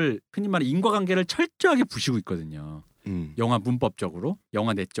그거를 흔히 말해 인과관계를 철저하게 부시고 있거든요. 영화 문법적으로,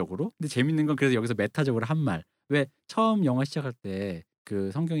 영화 내적으로. 근데 재밌는 건 그래서 여기서 메타적으로 한 말. 왜 처음 영화 시작할 때 그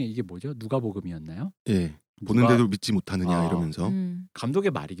성경에 이게 뭐죠? 누가복음이었나요? 예. 보는데도 믿지 못하느냐 이러면서 감독의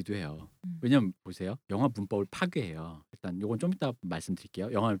말이기도 해요. 왜냐면 보세요. 영화 문법을 파괴해요. 일단 이건 좀 이따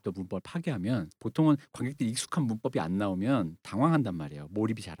말씀드릴게요. 영화 문법을 파괴하면 보통은 관객들이 익숙한 문법이 안 나오면 당황한단 말이에요.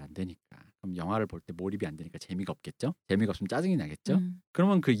 몰입이 잘 안 되니까. 그럼 영화를 볼 때 몰입이 안 되니까 재미가 없겠죠? 재미가 없으면 짜증이 나겠죠?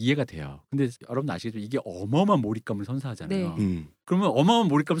 그러면 그 이해가 돼요. 근데 여러분 아시겠죠? 이게 어마어마한 몰입감을 선사하잖아요. 그러면 어마어마한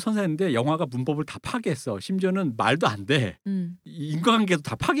몰입감을 선사했는데 영화가 문법을 다 파괴했어. 심지어는 말도 안 돼. 인과관계도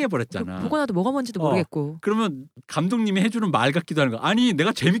다 파괴해버렸잖아. 보고 나도 뭐가 뭔지도 모르겠고. 그러면 감독님이 해주는 말 같기도 하는 거. 아니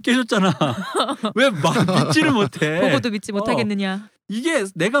내가 재밌게 해줬잖아. 왜 막 믿지를 못해. 보고도 믿지 못하겠느냐. 이게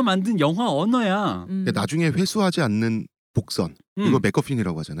내가 만든 영화 언어야. 나중에 회수하지 않는 복선 이거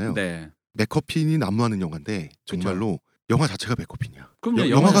맥커핀이라고 하잖아요. 네. 맥커핀이 난무하는 영화인데 정말로 영화 자체가 맥커핀이야. 그럼요.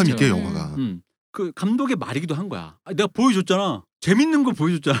 영화감 있게 영화가. 그 감독의 말이기도 한 거야. 내가 보여줬잖아. 재밌는 걸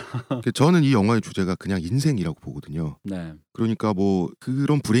보여줬잖아. 저는 이 영화의 주제가 그냥 인생이라고 보거든요. 네. 그러니까 뭐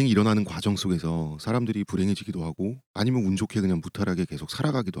그런 불행이 일어나는 과정 속에서 사람들이 불행해지기도 하고 아니면 운 좋게 그냥 무탈하게 계속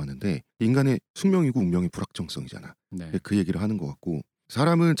살아가기도 하는데 인간의 숙명이고 운명의 불확정성이잖아. 네. 그 얘기를 하는 것 같고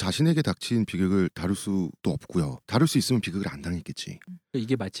사람은 자신에게 닥친 비극을 다룰 수도 없고요. 다룰 수 있으면 비극을 안 당했겠지.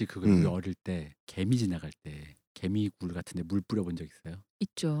 이게 마치 우리 어릴 때 개미 지나갈 때 개미굴 같은데 물 뿌려본 적 있어요?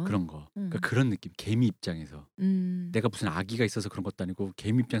 있죠. 그런 거. 그러니까 그런 느낌. 개미 입장에서. 내가 무슨 아기가 있어서 그런 것도 아니고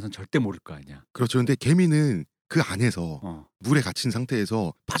개미 입장에서는 절대 모를 거 아니야. 그렇죠. 근데 개미는 그 안에서 물에 갇힌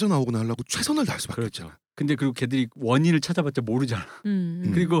상태에서 빠져나오거나 하려고 최선을 다할 수밖에 없잖아. 근데 그리고 걔들이 원인을 찾아봤자 모르잖아.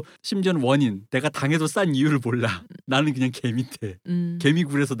 그리고 심지어는 원인 내가 당해도 싼 이유를 몰라. 나는 그냥 개미인데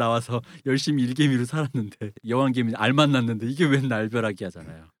개미굴에서 나와서 열심히 일개미로 살았는데 여왕개미 알 만났는데 이게 웬 날벼락이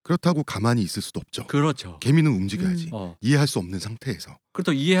하잖아요. 그렇다고 가만히 있을 수도 없죠. 그렇죠. 개미는 움직여야지. 이해할 수 없는 상태에서.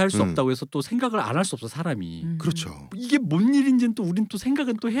 그렇다고 이해할 수 없다고 해서 또 생각을 안 할 수 없어 사람이. 그렇죠. 이게 뭔 일인지는 또 우린 또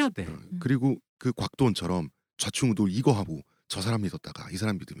생각은 또 해야 돼. 그리고 그 곽도원처럼 좌충우돌 이거 하고 저 사람 믿었다가 이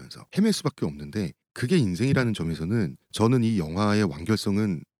사람 믿으면서 헤맬 수밖에 없는데 그게 인생이라는 점에서는 저는 이 영화의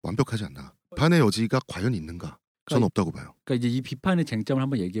완결성은 완벽하지 않나. 비판의 여지가 과연 있는가? 저는 없다고 봐요. 그러니까 이제 이 비판의 쟁점을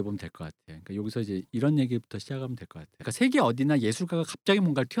한번 얘기해 보면 될 것 같아요. 그러니까 여기서 이제 이런 얘기부터 시작하면 될 것 같아요. 그러니까 세계 어디나 예술가가 갑자기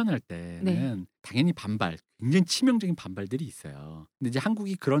뭔가를 튀어날 때는 당연히 반발, 굉장히 치명적인 반발들이 있어요. 근데 이제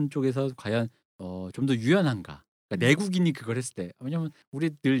한국이 그런 쪽에서 과연 좀 더 유연한가? 그러니까 내국인이 그걸 했을 때 왜냐면 우리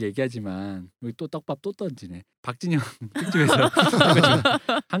늘 얘기하지만 우리 또 떡밥 또 던지네. 박진영 특집에서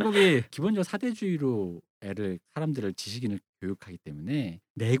한국이 기본적으로 사대주의로 사람들을 지식인을 교육하기 때문에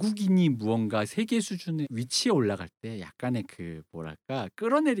내국인이 무언가 세계 수준의 위치에 올라갈 때 약간의 그 뭐랄까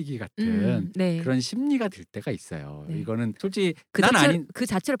끌어내리기 같은 그런 심리가 들 때가 있어요. 이거는 솔직히 그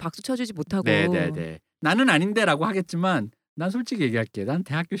자체를 박수 쳐주지 못하고 나는 아닌데라고 하겠지만 난 솔직히 얘기할게. 난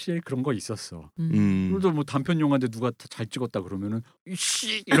대학교 시절에 그런 거 있었어. 그래도 뭐 단편 영화인데 누가 잘 찍었다 그러면은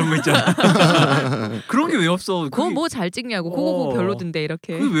이씨 이런 거 있잖아. 그런 게 왜 없어? 그거 뭐 잘 찍냐고. 그거 별로던데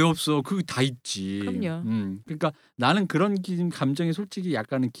이렇게. 그게 왜 없어? 그게 다 있지. 그럼요. 그러니까 나는 그런 감정이 솔직히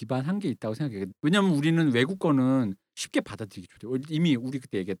약간은 기반한 게 있다고 생각해. 왜냐면 우리는 외국 거는 쉽게 받아들이기 좋죠. 이미 우리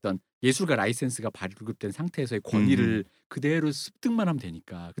그때 얘기했던 예술가 라이센스가 발급된 상태에서의 권위를 그대로 습득만 하면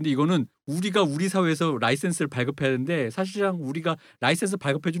되니까. 근데 이거는 우리가 우리 사회에서 라이센스를 발급해야 되는데 사실상 우리가 라이센스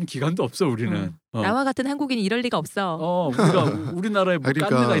발급해주는 기관도 없어 우리는. 나와 같은 한국인이 이럴 리가 없어. 우리나라에 뭐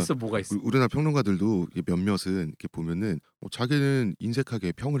깐느가 있어 뭐가 있어. 우리나라 평론가들도 몇몇은 이렇게 보면은 자기는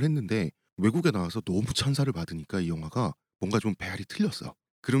인색하게 평을 했는데 외국에 나와서 너무 찬사를 받으니까 이 영화가 뭔가 좀 배알이 틀렸어.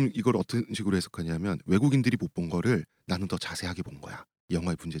 그럼 이걸 어떤 식으로 해석하냐면 외국인들이 못 본 거를 나는 더 자세하게 본 거야. 이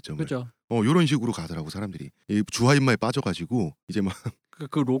영화의 문제점을. 그렇죠. 이런 식으로 가더라고 사람들이. 이 주화인마에 빠져가지고 이제 막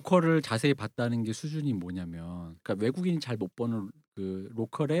그 로컬을 자세히 봤다는 게 수준이 뭐냐면, 그러니까 외국인이 잘 못 보는 그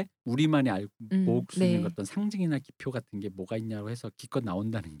로컬에 우리만이 알고 볼 수 있는 어떤 상징이나 기표 같은 게 뭐가 있냐고 해서 기껏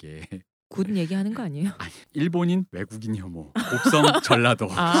나온다는 게. 군 얘기하는 거 아니에요? 아니, 일본인 외국인 혐오, 곡성 전라도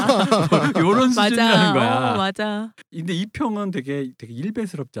이런 수준이라는 거야. 맞아. 근데 이 평은 되게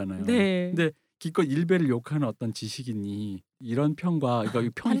일배스럽잖아요. 네. 근데 기껏 일배를 욕하는 어떤 지식인이 이런 평과 이거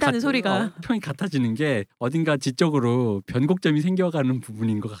평이 한다는 소리가 평이 같아지는 게 어딘가 지적으로 변곡점이 생겨가는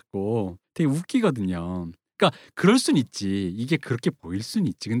부분인 것 같고 되게 웃기거든요. 그러니까 그럴 순 있지. 이게 그렇게 보일 순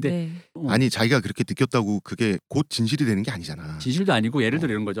있지. 근데 아니 자기가 그렇게 느꼈다고 그게 곧 진실이 되는 게 아니잖아. 진실도 아니고 예를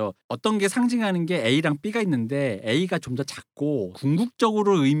들어 이런 거죠. 어떤 게 상징하는 게 A랑 B가 있는데 A가 좀 더 작고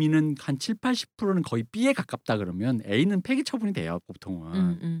궁극적으로 의미는 한 7, 80%는 거의 B에 가깝다 그러면 A는 폐기 처분이 돼요.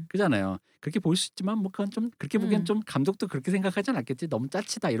 보통은. 그잖아요. 그렇게 보일 수 있지만 뭐 그건 좀 그렇게 보기엔 좀 감독도 그렇게 생각하진 않겠지. 너무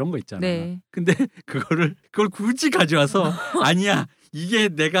짜치다 이런 거 있잖아. 근데 그걸 굳이 가져와서 아니야. 이게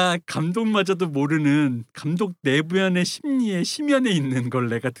내가 감독마저도 모르는 감독 내부연의 심리의 심연에 있는 걸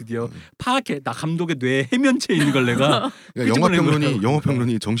내가 드디어 파악해. 나 감독의 뇌 해면체에 있는 걸 내가 그러니까 영화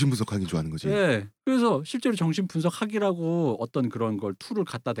평론이 정신 분석하기 좋아하는 거지. 네. 그래서 실제로 정신 분석학이라고 어떤 그런 걸 툴을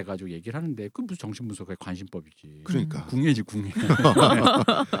갖다 대가지고 얘기를 하는데 그 무슨 정신 분석의 관심법이지. 그러니까 궁예지 궁예.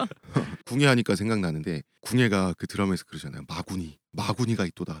 궁예하니까 생각나는데 궁예가 그 드라마에서 그러잖아요. 마구니가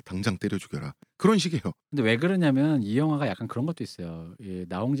있도다. 당장 때려 죽여라. 그런 식이에요. 근데 왜 그러냐면 이 영화가 약간 그런 것도 있어요.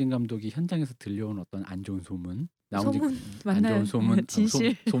 나홍진 감독이 현장에서 들려온 어떤 안 좋은 소문. 소문 안 좋은 소문.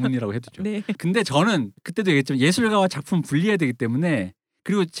 진실. 소문이라고 해두죠. 네. 근데 저는 그때도 얘기했지만 예술가와 작품 분리해야 되기 때문에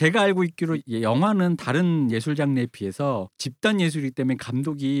그리고 제가 알고 있기로 영화는 다른 예술 장르에 비해서 집단 예술이기 때문에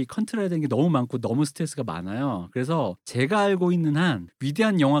감독이 컨트롤해야 되는 게 너무 많고 너무 스트레스가 많아요. 그래서 제가 알고 있는 한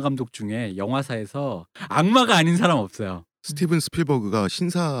위대한 영화 감독 중에 영화사에서 악마가 아닌 사람 없어요. 스티븐 스필버그가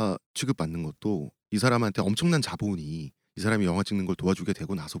신사 취급받는 것도 이 사람한테 엄청난 자본이 이 사람이 영화 찍는 걸 도와주게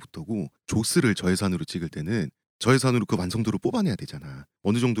되고 나서부터고, 조스를 저예산으로 찍을 때는 저예산으로 그 완성도를 뽑아내야 되잖아.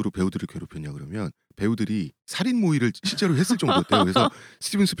 어느 정도로 배우들을 괴롭혔냐 그러면 배우들이 살인 모의를 실제로 했을 정도였대요. 그래서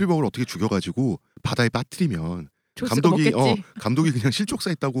스티븐 스필버그를 어떻게 죽여가지고 바다에 빠뜨리면 감독이 그냥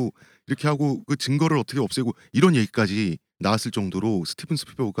실족사했다고 이렇게 하고 그 증거를 어떻게 없애고 이런 얘기까지 나왔을 정도로 스티븐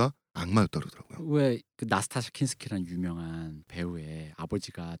스필버그가 악마였다 그러더라고요. 왜 그 나스타샤 킨스키라는 유명한 배우의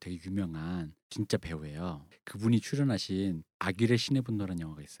아버지가 되게 유명한 진짜 배우예요. 그분이 출연하신 악일의 신의 분노라는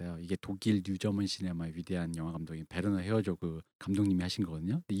영화가 있어요. 이게 독일 뉴저먼 시네마의 위대한 영화 감독인 베르너 헤어조그 감독님이 하신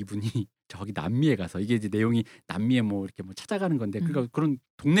거거든요. 근데 이분이 저기 남미에 가서, 이게 이제 내용이 남미에 뭐 이렇게 뭐 찾아가는 건데, 그러니까 그런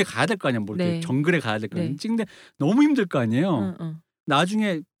동네 가야 될 거 아니야. 뭐 이렇게 네. 정글에 가야 될 거 아니야. 네. 찍는데 너무 힘들 거 아니에요.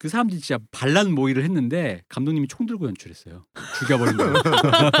 나중에 그 사람들이 진짜 반란 모의를 했는데 감독님이 총 들고 연출했어요. 죽여버린 거예요.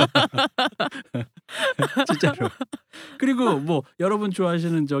 진짜로. 그리고 뭐 여러분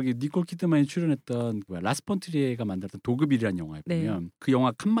좋아하시는 저기 니콜 키드만이 출연했던 라스 폰 트리에가 만들었던 도급이라는 영화에 보면 네. 그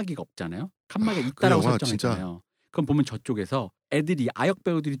영화 칸막이가 없잖아요. 칸막이가 그 있다라고 영화 설정했잖아요. 그럼 보면 저쪽에서 애들이 아역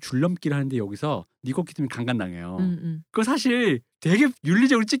배우들이 줄넘기를 하는데 여기서 니콜 키드만이 강간당해요. 그거 사실 되게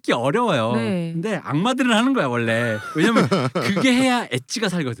윤리적으로 찍기 어려워요. 네. 근데 악마들은 하는 거야 원래. 왜냐면 그게 해야 엣지가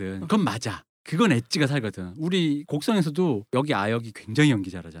살거든. 그건 맞아. 그건 엣지가 살거든. 우리 곡성에서도 여기 아역이 굉장히 연기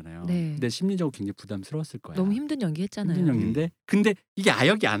잘하잖아요. 네. 근데 심리적으로 굉장히 부담스러웠을 거야. 너무 힘든 연기 했잖아요. 힘든 연기인데 근데 이게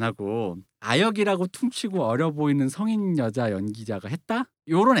아역이 안 하고 아역이라고 퉁치고 어려 보이는 성인 여자 연기자가 했다?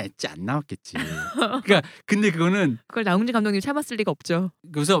 요런 엣지 안 나왔겠지. 그러니까 근데 그거는 그걸 나홍진 감독님 참았을 리가 없죠.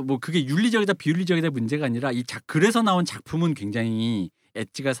 그래서 뭐 그게 윤리적이다 비윤리적이다 문제가 아니라 그래서 나온 작품은 굉장히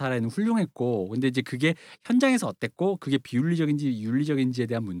엣지가 살아있는 훌륭했고, 근데 이제 그게 현장에서 어땠고 그게 비윤리적인지 윤리적인지에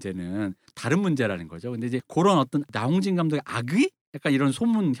대한 문제는 다른 문제라는 거죠. 근데 이제 그런 어떤 나홍진 감독의 악의? 약간 이런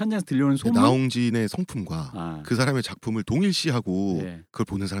소문, 현장에서 들려오는 소문? 나홍진의 성품과 그 사람의 작품을 동일시하고 네. 그걸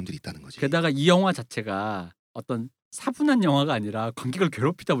보는 사람들이 있다는 거지. 게다가 이 영화 자체가 어떤 사분한 영화가 아니라 관객을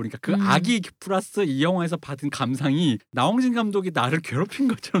괴롭히다 보니까 그 악이 플러스 이 영화에서 받은 감상이 나홍진 감독이 나를 괴롭힌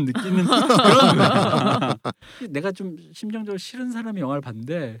것처럼 느끼는 그런 거야. 내가 좀 심정적으로 싫은 사람이 영화를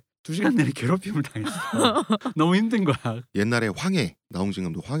봤는데 2시간 내내 괴롭힘을 당했어. 너무 힘든 거야. 옛날에 나홍진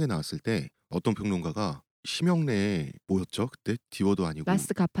감독 황해 나왔을 때 어떤 평론가가 심형래에 뭐였죠? 그때 디워도 아니고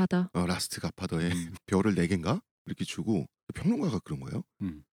라스트 갓파더. 라스트 갓파더에 별을 4개인가? 이렇게 주고 평론가가 그런 거예요.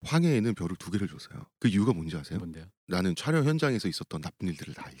 황해에는 별을 2개를 줬어요. 그 이유가 뭔지 아세요? 뭔데요? 나는 촬영 현장에서 있었던 나쁜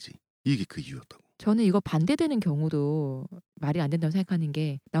일들을 다 알지. 이게 그 이유였다고. 저는 이거 반대되는 경우도 말이 안 된다고 생각하는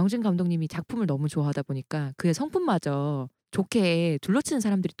게, 나홍진 감독님이 작품을 너무 좋아하다 보니까 그의 성품마저 좋게 둘러치는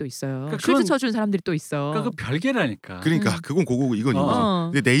사람들이 또 있어요. 그러니까 쉴드 쳐주는 사람들이 또 있어. 그러니까 그 별개라니까. 그러니까 그건 그거고 이건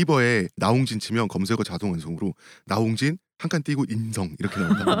이거지. 근데 네이버에 나홍진 치면 검색어 자동 완성으로 나홍진 한 칸 띄고 인성 이렇게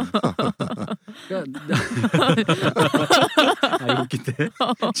나온다. 이거 웃긴데?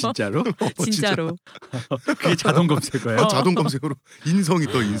 진짜로? 진짜로. 그게 자동 검색어예요? 자동 검색어로 인성이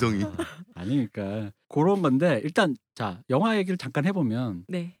떠 인성이. 아니니까 그런 건데, 일단 자 영화 얘기를 잠깐 해보면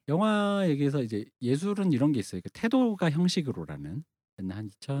네. 영화 얘기에서 이제 예술은 이런 게 있어요. 태도가 형식으로라는 한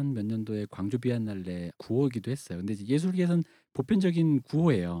 2000 몇 년도에 광주 비엔날레 구호이기도 했어요. 근데 이제 예술계에서는 보편적인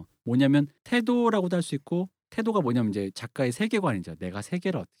구호예요. 뭐냐면 태도라고도 할 수 있고, 태도가 뭐냐면 이제 작가의 세계관이죠. 내가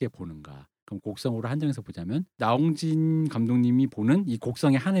세계를 어떻게 보는가. 그럼 곡성으로 한정해서 보자면 나홍진 감독님이 보는 이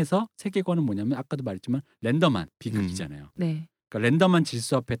곡성에 한해서 세계관은 뭐냐면 아까도 말했지만 랜덤한 비극이잖아요. 네. 그러니까 랜덤한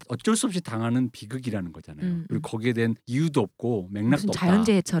질서 앞에 어쩔 수 없이 당하는 비극이라는 거잖아요. 그리고 거기에 대한 이유도 없고 맥락도 없다.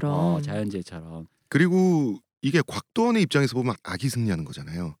 자연재해처럼. 자연재해처럼. 그리고 이게 곽도원의 입장에서 보면 악이 승리하는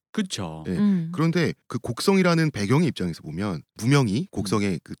거잖아요. 그렇죠. 네. 그런데 그 곡성이라는 배경의 입장에서 보면 무명이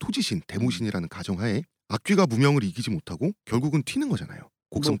곡성의 그 토지신 대모신이라는 가정하에 악귀가 무명을 이기지 못하고 결국은 튀는 거잖아요.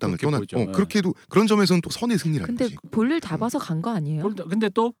 곡성 땅을 떠난. 그렇게 해도 그런 점에서는 또 선의 승리라는 근데 거지. 볼일 다 봐서 간 거 아니에요? 근데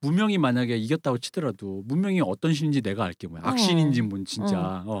또 무명이 만약에 이겼다고 치더라도 무명이 어떤 신인지 내가 알게 뭐야. 악신인지 뭔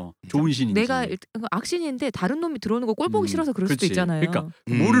진짜 좋은 신인지. 내가 악신인데 다른 놈이 들어오는 거 꼴 보기 싫어서 그럴 수도 있잖아요. 그러니까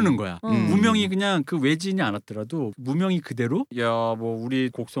모르는 거야. 무명이 그냥 그 외지인이 않았더라도 무명이 그대로 뭐 우리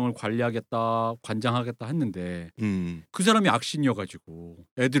곡성을 관리하겠다, 관장하겠다 했는데 그 사람이 악신이어가지고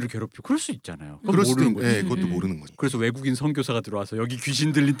애들을 괴롭히고 그럴 수 있잖아요. 그건 모르는 거지. 네, 그것도 모르는 거지. 그래서 외국인 선교사가 들어와서 여기 귀신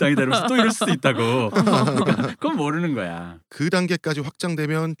들린 땅이다 이러면서 또 이럴 수도 있다고. 그러니까 그건 모르는 거야. 그 단계까지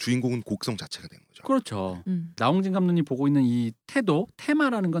확장되면 주인공은 곡성 자체가 되는 거죠. 그렇죠. 나홍진 감독님 보고 있는 이 태도,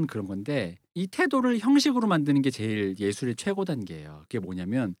 테마라는 건 그런 건데, 이 태도를 형식으로 만드는 게 제일 예술의 최고 단계예요. 그게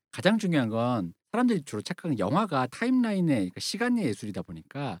뭐냐면 가장 중요한 건 사람들이 주로 착각하는 영화가 타임라인의 그러니까 시간의 예술이다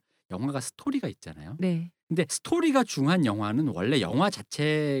보니까 영화가 스토리가 있잖아요. 네. 근데 스토리가 중요한 영화는 원래 영화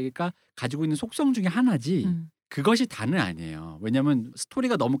자체가 가지고 있는 속성 중에 하나지 그것이 다는 아니에요. 왜냐하면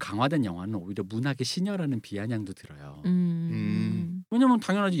스토리가 너무 강화된 영화는 오히려 문학의 시녀라는 비아냥도 들어요. 왜냐면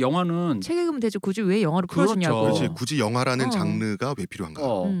당연하지 영화는 책 읽으면 되지 굳이 왜 영화로 그렇죠. 풀어주냐고. 그렇지 굳이 영화라는 장르가 왜 필요한가?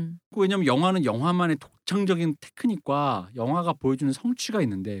 왜냐면 영화는 영화만의 독창적인 테크닉과 영화가 보여주는 성취가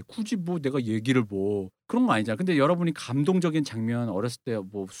있는데 굳이 뭐 내가 얘기를 뭐 그런 거 아니잖아. 근데 여러분이 감동적인 장면 어렸을 때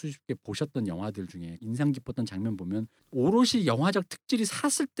뭐 수십 개 보셨던 영화들 중에 인상 깊었던 장면 보면 오롯이 영화적 특질이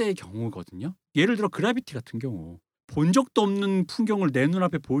샀을 때의 경우거든요. 예를 들어 그래비티 같은 경우 본 적도 없는 풍경을 내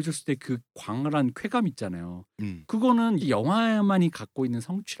눈앞에 보여줬을 때 그 광활한 쾌감 있잖아요. 그거는 영화만이 갖고 있는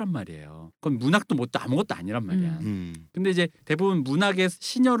성취란 말이에요. 그건 문학도 뭣도 아무것도 아니란 말이야. 근데 이제 대부분 문학의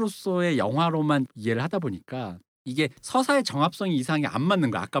시녀로서의 영화로만 이해를 하다 보니까 이게 서사의 정합성이 이상이 안 맞는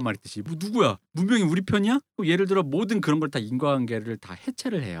거야. 아까 말했듯이 뭐 누구야? 문명이 우리 편이야? 예를 들어 모든 그런 걸 다 인과관계를 다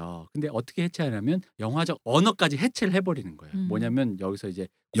해체를 해요. 근데 어떻게 해체하냐면 영화적 언어까지 해체를 해버리는 거예요. 뭐냐면 여기서 이제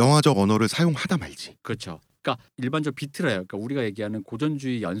영화적 언어를 사용하다 말지. 그렇죠. 그러니까 일반적으로 비트래요. 그러니까 우리가 얘기하는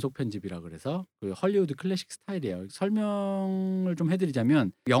고전주의 연속 편집이라 그래서 그 헐리우드 클래식 스타일이에요. 설명을 좀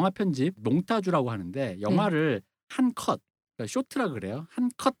해드리자면 영화 편집 몽타주라고 하는데 영화를 한 컷, 그러니까 쇼트라 그래요. 한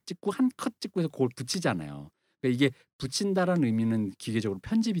컷 찍고 한 컷 찍고 해서 그걸 붙이잖아요. 그러니까 이게 붙인다라는 의미는 기계적으로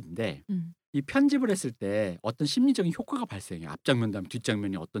편집인데 이 편집을 했을 때 어떤 심리적인 효과가 발생해요. 앞장면 다음에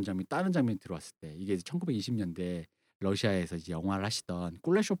뒷장면이 어떤 장면이 다른 장면이 들어왔을 때 이게 1920년대 러시아에서 이제 영화를 하시던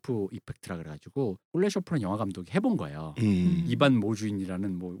꿀레쇼프 이펙트라 그래가지고 꿀레쇼프라는 영화 감독이 해본 거예요. 이반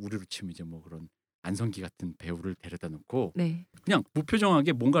모주인이라는 뭐 우리로 치면 이제 뭐 그런 안성기 같은 배우를 데려다 놓고 그냥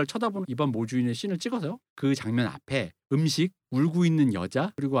무표정하게 뭔가를 쳐다보는 이반 모주인의 씬을 찍어서요. 그 장면 앞에 음식, 울고 있는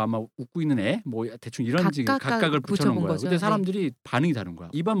여자 그리고 아마 웃고 있는 애 뭐 대충 이런 각각을 붙여놓은 거예요. 근데 사람들이 반응이 다른 거야.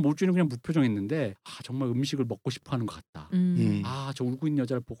 이반 모주인은 그냥 무표정했는데 정말 음식을 먹고 싶어하는 것 같다. 저 울고 있는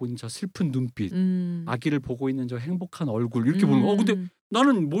여자를 보고 있는 저 슬픈 눈빛, 아기를 보고 있는 저 행복한 얼굴 이렇게 보는 거. 근데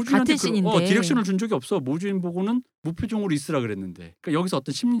나는 모주인한테 디렉션을 준 적이 없어. 모주인 보고는 무표정으로 있으라 그랬는데. 그러니까 여기서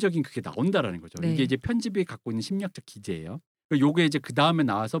어떤 심리적인 그게 나온다라는 거죠. 이게 이제 편집이 갖고 있는 심리학적 기제예요. 요게 이제 그 다음에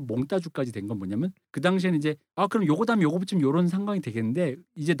나와서 몽따주까지 된 건 뭐냐면 그 당시에는 이제 그럼 요거 다음에 요거 붙이면 요런 상황이 되겠는데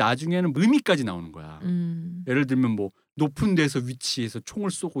이제 나중에는 의미까지 나오는 거야. 예를 들면 뭐 높은 데서 위치해서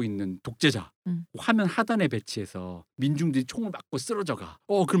총을 쏘고 있는 독재자 화면 하단에 배치해서 민중들이 총을 맞고 쓰러져가.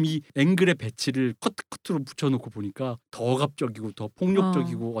 그럼 이 앵글의 배치를 커트로 붙여놓고 보니까 더 억압적이고 더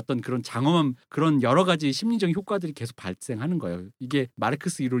폭력적이고 어떤 그런 장엄한 그런 여러 가지 심리적인 효과들이 계속 발생하는 거예요. 이게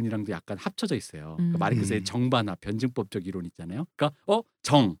마르크스 이론이랑도 약간 합쳐져 있어요. 그러니까 마르크스의 정반화 변증법적 이론 있잖아요. 그러니까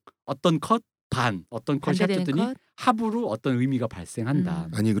어떤 컷 반 어떤 컷이 합쳤더니 합으로 어떤 의미가 발생한다.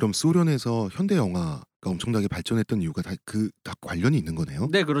 아니 그럼 소련에서 현대 영화가 엄청나게 발전했던 이유가 다 관련이 있는 거네요.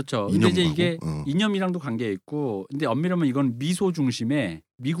 네, 그렇죠. 근데 이제 이게 이념이랑도 관계 있고, 근데 엄밀하면 이건 미소 중심의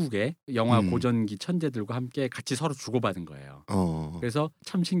미국의 영화 고전기 천재들과 함께 같이 서로 주고받은 거예요. 그래서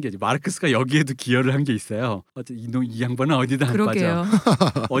참 신기하지. 마르크스가 여기에도 기여를 한 게 있어요. 이 양반은 어디다 안 빠져.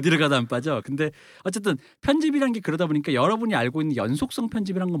 어디를 가다 안 빠져. 근데 어쨌든 편집이란 게 그러다 보니까 여러분이 알고 있는 연속성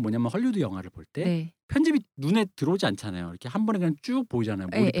편집이란 건 뭐냐면 헐리우드 영화를 볼 때 편집이 눈에 들어오지 않잖아요. 이렇게 한 번에 그냥 쭉 보이잖아요.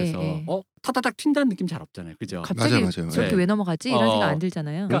 몰입해서. 타다닥 튄다는 느낌 잘 없잖아요. 그죠? 갑자기 맞아요. 저렇게 왜 넘어가지? 이런 생각 안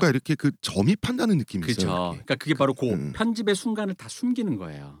들잖아요. 뭔가 이렇게 그 점입한다는 느낌이 그쵸. 있어요. 그러니까 그게 바로 그 편집의 순간을 다 숨기는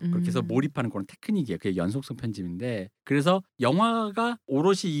거예요. 그렇게 해서 몰입하는 그런 테크닉이에요. 그게 연속성 편집인데 그래서 영화가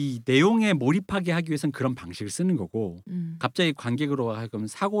오롯이 이 내용에 몰입하게 하기 위해서는 그런 방식을 쓰는 거고 갑자기 관객으로 하여금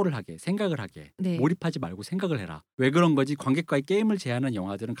사고를 하게 생각을 하게 몰입하지 말고 생각을 해라. 왜 그런 거지? 관객과의 게임을 제한한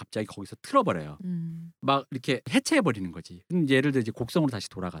영화들은 갑자기 거기서 틀어버려요. 막 이렇게 해체해버리는 거지. 예를 들어 이제 곡성으로 다시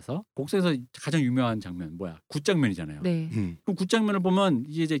돌아가서 곡성에서 가장 유명한 장면 뭐야? 굿장면이잖아요. 그럼 굿장면을 보면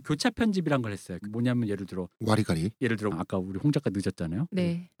이게 이제 교차 편집이란 걸 했어요. 뭐냐면 예를 들어 와리가리. 예를 들어 아까 우리 홍 작가 늦었잖아요.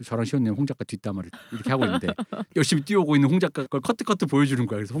 저랑 시온님 홍 작가 뒷담화를 이렇게 하고 있는데 열심히 뛰어오고 있는 홍 작가 걸 커트 보여주는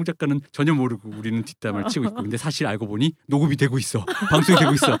거야. 그래서 홍 작가는 전혀 모르고 우리는 뒷담화를 치고 있고 근데 사실 알고 보니 녹음이 되고 있어. 방송이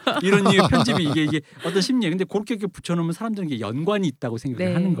되고 있어. 이런 류의 편집이 이게 어떤 심리에 근데 그렇게 붙여놓으면 사람들은 이게 연관이 있다고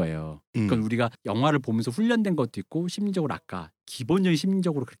생각을 하는 거예요. 그러니까 우리가 영화를 보면서 훈련된 것도 있고 심리적으로 아까 기본적인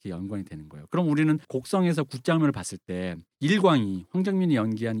심리적으로 그렇게 연관이 되는 거예요. 그럼 우리는 곡성에서 굿장면을 봤을 때 일광이 황정민이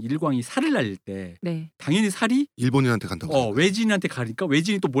연기한 일광이 살을 날릴 때 당연히 살이 일본인한테 간다고. 외지인한테 가니까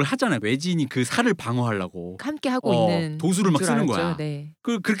외지인이 또 뭘 하잖아요. 외지인이 그 살을 방어하려고 함께 하고 있는 도수를 막 쓰는 거야.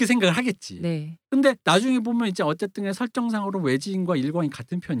 그렇게 생각을 하겠지. 근데 나중에 보면 이제 어쨌든 설정상으로 외지인과 일광이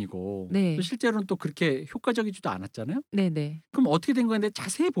같은 편이고 또 실제로는 또 그렇게 효과적이지도 않았잖아요. 그럼 어떻게 된 건데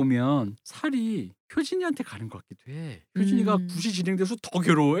자세히 보면 살이 효진이한테 가는 것 같기도 해. 효진이가 굿이 진행돼서 더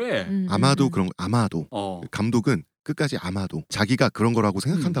괴로워해. 아마도 그런 아마도 감독은 끝까지 아마도 자기가 그런 거라고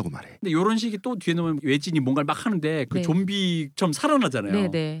생각한다고 말해. 근데 이런 식이 또 뒤에 놓으면 외진이 뭔가를 막 하는데 그 좀비처럼 살아나잖아요.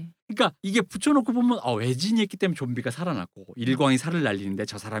 그러니까 이게 붙여놓고 보면 외진이 했기 때문에 좀비가 살아났고 일광이 살을 날리는데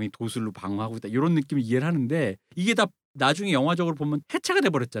저 사람이 도술로 방어하고 있다 이런 느낌을 이해를 하는데 이게 다 나중에 영화적으로 보면 해체가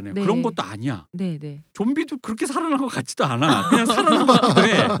돼버렸잖아요. 네. 그런 것도 아니야. 네네. 좀비도 그렇게 살아난 것 같지도 않아. 그냥 살아난 것 같기도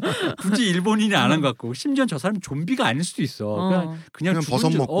해. 굳이 일본인이 안 한 것 같고 심지어 저 사람이 좀비가 아닐 수도 있어. 그냥 버섯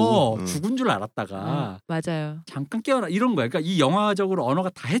먹고 죽은 줄 알았다가 맞아요. 잠깐 깨어나 이런 거야. 그러니까 이 영화적으로 언어가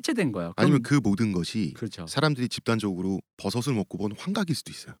다 해체된 거예요. 아니면 그 모든 것이 그렇죠. 사람들이 집단적으로 버섯을 먹고 본 환각일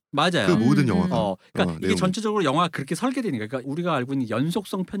수도 있어요. 맞아요. 그 모든 영화가. 그러니까 이게 내용이. 전체적으로 영화가 그렇게 설계되니까 그러니까 우리가 알고 있는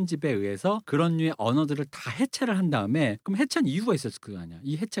연속성 편집에 의해서 그런 류의 언어들을 다 해체를 한 다음에 그럼 해체한 이유가 있었을 거 아니야.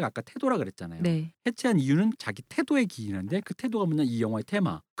 이 해체가 아까 태도라 그랬잖아요. 네. 해체한 이유는 자기 태도에 기인한데 그 태도가 뭐냐 이 영화의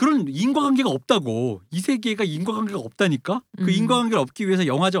테마. 그런 인과관계가 없다고. 이 세계가 인과관계가 없다니까. 그 인과관계를 없기 위해서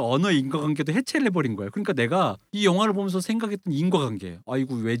영화적 언어의 인과관계도 해체를 해버린 거예요. 그러니까 내가 이 영화를 보면서 생각했던 인과관계.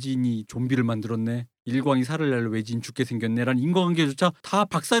 아이고 외지인이 좀비를 만들었네. 일광이 살을 날려 외지인 죽게 생겼네라는 인과관계조차 다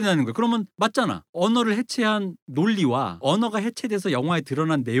박살이 나는 거예요. 그러면 맞잖아. 언어를 해체한 논리와 언어가 해체돼서 영화에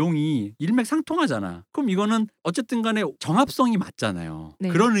드러난 내용이 일맥상통하잖아. 그럼 이거는 어쨌든 간에 정합성이 맞잖아요. 네.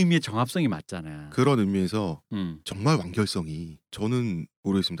 그런 의미의 정합성이 맞잖아요. 그런 의미에서 정말 완결성이 저는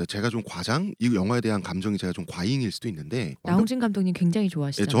모르겠습니다. 제가 좀 이 영화에 대한 감정이 제가 좀 과잉일 수도 있는데 나홍진 감독님 굉장히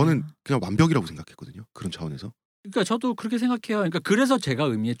좋아하시잖아요. 저는 그냥 완벽이라고 생각했거든요. 그런 차원에서. 그러니까 저도 그렇게 생각해요. 그러니까 그래서 제가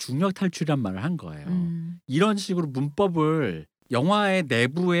의미의 중력 탈출이란 말을 한 거예요. 이런 식으로 문법을 영화의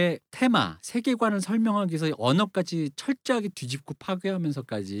내부의 테마, 세계관을 설명하기 위해서 언어까지 철저하게 뒤집고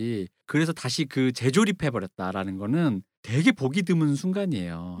파괴하면서까지 그래서 다시 그 재조립해버렸다라는 거는 되게 보기 드문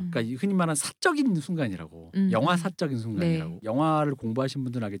순간이에요. 그러니까 흔히 말하는 사적인 순간이라고. 영화 사적인 순간이라고. 네. 영화를 공부하신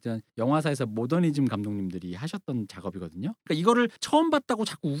분들은 알겠지만 영화사에서 모더니즘 감독님들이 하셨던 작업이거든요. 그러니까 이거를 처음 봤다고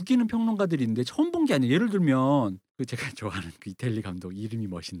자꾸 우기는 평론가들이 있는데 처음 본 게 아니에요. 예를 들면 그 제가 좋아하는 그 이탈리 감독 이름이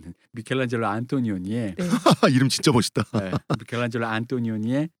멋있는 미켈란젤로 안토니오니의 네. 이름 진짜 멋있다. 네, 미켈란젤로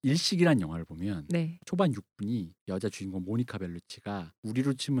안토니오니의 일식이란 영화를 보면 네. 초반 6분이 여자 주인공 모니카 벨루치가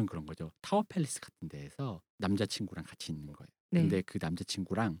우리로 치면 그런 거죠. 타워 팰리스 같은 데에서 남자친구랑 같이 있는 거예요. 네. 근데 그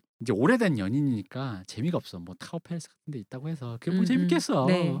남자친구랑 이제 오래된 연인이니까 재미가 없어. 뭐 타워 팰리스 같은 데 있다고 해서 그게 뭐 재밌겠어.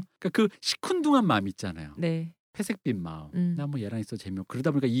 네. 그러니까 그 시큰둥한 마음 있잖아요. 네. 회색빛 마음. 나 뭐 얘랑 있어 재미없고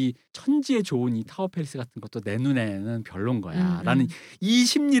그러다 보니까 이 천지에 좋은 이 타워 팰리스 같은 것도 내 눈에는 별론 거야. 라는 이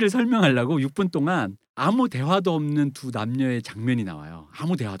심리를 설명하려고 6분 동안 아무 대화도 없는 두 남녀의 장면이 나와요.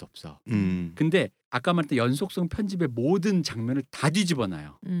 아무 대화도 없어. 근데 아까 말했던 연속성 편집의 모든 장면을 다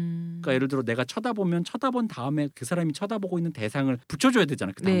뒤집어놔요. 그러니까 예를 들어 내가 쳐다본 다음에 그 사람이 쳐다보고 있는 대상을 붙여줘야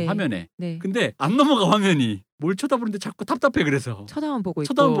되잖아. 그 다음 네. 화면에. 네. 근데 안 넘어가 화면이. 뭘 쳐다보는데 자꾸 답답해 그래서. 쳐다만 보고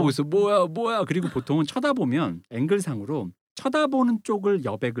있어. 뭐야. 그리고 보통은 쳐다보면 앵글상으로 쳐다보는 쪽을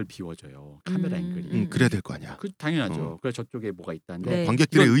여백을 비워줘요. 카메라 앵글이. 그래야 될 거 아니야. 그 당연하죠. 그래서 저쪽에 뭐가 있다는데. 네.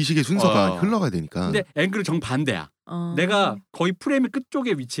 관객들의 의식의 순서가 흘러가야 되니까. 근데 앵글은 정반대야. 내가 거의 프레임의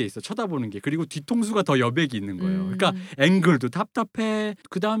끝쪽에 위치해 있어. 쳐다보는 게. 그리고 뒤통수가 더 여백이 있는 거예요. 그러니까 앵글도 답답해.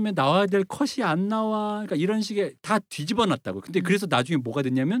 그다음에 나와야 될 컷이 안 나와. 그러니까 이런 식의 다 뒤집어 놨다고. 근데 그래서 나중에 뭐가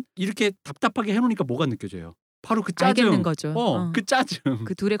됐냐면 이렇게 답답하게 해놓으니까 뭐가 느껴져요. 바로 그 짜증. 알겠는 거죠. 그 짜증.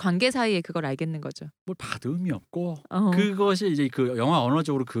 그 둘의 관계 사이에 그걸 알겠는 거죠. 뭘 봐도 의미 없고 그것이 이제 그 영화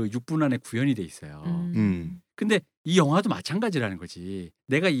언어적으로 그 6분 안에 구현이 돼 있어요. 근데 이 영화도 마찬가지라는 거지.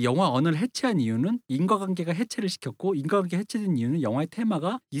 내가 이 영화 언어를 해체한 이유는 인과관계가 해체를 시켰고 인과관계 해체된 이유는 영화의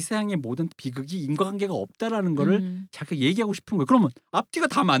테마가 이 세상의 모든 비극이 인과관계가 없다라는 거를 자기가 얘기하고 싶은 거예요. 그러면 앞뒤가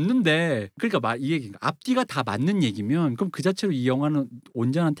다 맞는데 그러니까 이 얘기가 앞뒤가 다 맞는 얘기면 그럼 그 자체로 이 영화는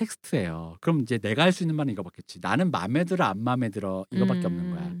온전한 텍스트예요. 그럼 이제 내가 할 수 있는 말은 이거밖에. 나는 마음에 들어 안 마음에 들어 이거밖에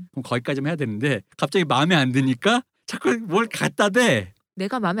없는 거야. 그럼 거기까지만 해야 되는데 갑자기 마음에 안 드니까 자꾸 뭘 갖다 대.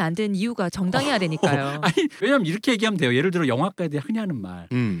 내가 마음에 안 드는 이유가 정당해야 되니까요. 아니 왜냐면 이렇게 얘기하면 돼요. 예를 들어 영화과에 흔히 하는 말.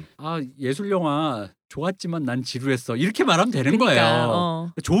 예술 영화 좋았지만 난 지루했어. 이렇게 말하면 되는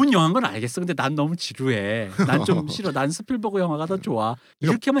거예요. 좋은 영화인 건 알겠어. 근데 난 너무 지루해. 난 좀 싫어. 난 스필버그 영화가 더 좋아.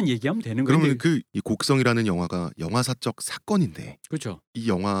 이렇게만 얘기하면 되는 거예요. 그러면 그 이 곡성이라는 영화가 영화사적 사건인데 그렇죠. 이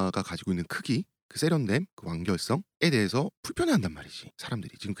영화가 가지고 있는 크기, 그 세련됨, 그 완결성에 대해서 불편해한단 말이지.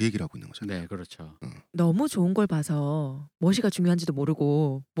 사람들이 지금 그 얘기를 하고 있는 거잖아요. 네, 그렇죠. 너무 좋은 걸 봐서 무엇이가 중요한지도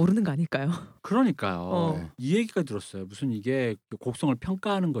모르는 거 아닐까요? 그러니까요. 이 얘기가 들었어요. 무슨 이게 곡성을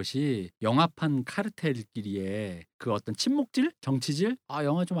평가하는 것이 영화판 카르텔끼리의 그 어떤 친목질, 정치질,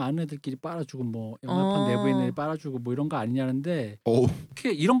 영화 좀 아는 애들끼리 빨아주고 뭐 영화판 내부에 있는 애들 빨아주고 뭐 이런 거 아니냐는데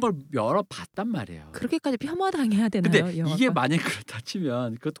이런 걸 여러 봤단 말이에요. 그렇게까지 혐오당해야 되나요? 근데 영화가? 이게 만약에 그렇다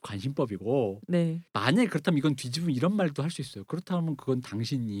치면 그것도 관심법이고 네. 만약에 그렇다면 이건 뒤집으면 이런 말도 할 수 있어요. 그렇다면 그건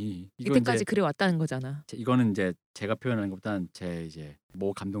당신이 이때까지 그래 왔다는 거잖아. 이거는 이제 제가 표현하는 것보다는 제 이제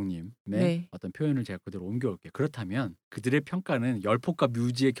모 감독님의 네. 어떤 표현을 제가 그대로 옮겨올게요. 그렇다면 그들의 평가는 열폭과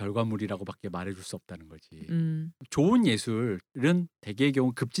뮤지의 결과물이라고밖에 말해줄 수 없다는 거지. 좋은 예술은 대개의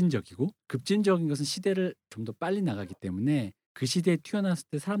경우 급진적이고 급진적인 것은 시대를 좀 더 빨리 나가기 때문에 그 시대에 튀어나왔을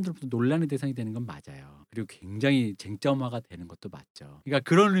때 사람들부터 논란의 대상이 되는 건 맞아요. 그리고 굉장히 쟁점화가 되는 것도 맞죠. 그러니까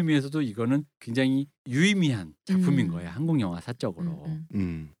그런 의미에서도 이거는 굉장히 유의미한 작품인 거예요. 한국 영화사적으로.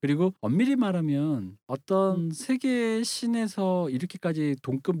 그리고 엄밀히 말하면 어떤 세계 신에서 이렇게까지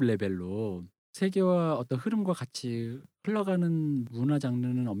동급 레벨로 세계와 어떤 흐름과 같이 흘러가는 문화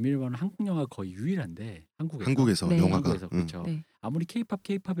장르는 엄밀히 말하면 한국 영화가 거의 유일한데 한국에서 네. 영화가 한국에서 그렇죠. 네. 아무리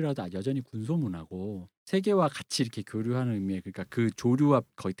케이팝이라도 여전히 군소문화고 세계와 같이 이렇게 교류하는 의미에 그러니까 그 조류와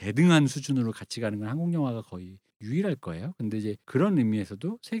거의 대등한 수준으로 같이 가는 건 한국 영화가 거의 유일할 거예요. 근데 이제 그런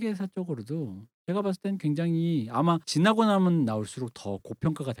의미에서도 세계사적으로도 제가 봤을 땐 굉장히 아마 지나고 나면 나올수록 더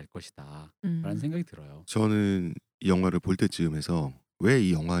고평가가 될 것이다 라는 생각이 들어요. 저는 이 영화를 볼 때쯤에서 왜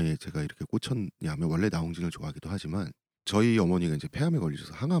이 영화에 제가 이렇게 꽂혔냐면 원래 나홍진을 좋아하기도 하지만 저희 어머니가 이제 폐암에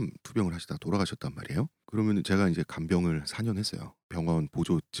걸리셔서 항암 투병을 하시다가 돌아가셨단 말이에요. 그러면 제가 이제 간병을 4년 했어요. 병원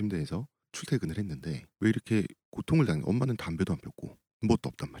보조 침대에서 출퇴근을 했는데 왜 이렇게 고통을 당해? 엄마는 담배도 안 폈고 뭣도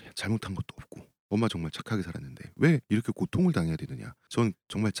없단 말이야. 잘못한 것도 없고 엄마 정말 착하게 살았는데 왜 이렇게 고통을 당해야 되느냐. 전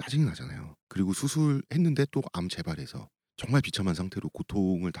정말 짜증이 나잖아요. 그리고 수술했는데 또 암 재발해서 정말 비참한 상태로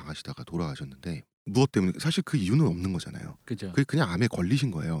고통을 당하시다가 돌아가셨는데 무엇 때문에 사실 그 이유는 없는 거잖아요. 그죠. 그게 그냥 암에 걸리신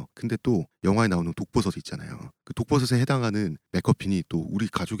거예요. 근데 또 영화에 나오는 독버섯 있잖아요. 그 독버섯에 해당하는 맥커핀이 또 우리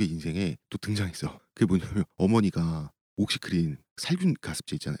가족의 인생에 또 등장했어. 그게 뭐냐면 어머니가 옥시크린 살균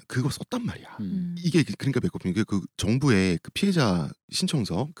가습제 있잖아요. 그거 썼단 말이야. 이게 그러니까 맥커핀 그 정부의 그 피해자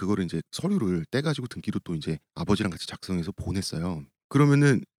신청서 그거를 이제 서류를 떼가지고 등기로 또 이제 아버지랑 같이 작성해서 보냈어요.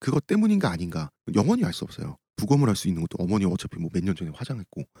 그러면은 그것 때문인가 아닌가 영원히 알 수 없어요. 부검을 할 수 있는 것도 어머니 어차피 뭐 몇 년 전에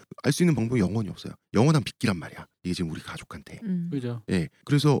화장했고 알 수 있는 방법이 영원히 없어요. 영원한 빚기란 말이야. 이게 지금 우리 가족한테. 그죠. 예.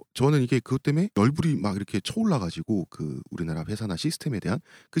 그래서 저는 이게 그것 때문에 열불이 막 이렇게 쳐올라가지고 그 우리나라 회사나 시스템에 대한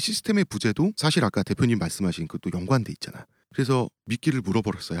그 시스템의 부재도 사실 아까 대표님 말씀하신 그것도 연관돼 있잖아. 그래서 미끼를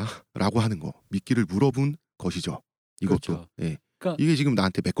물어버렸어야라고 하는 거. 미끼를 물어본 것이죠. 이것도. 그렇죠. 예. 그러니까 이게 지금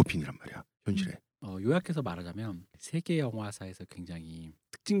나한테 맥커핀이란 말이야. 현실에. 요약해서 말하자면 세계 영화사에서 굉장히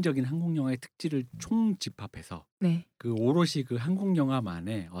특징적인 한국 영화의 특질을 총집합해서 네. 그 오롯이 그 한국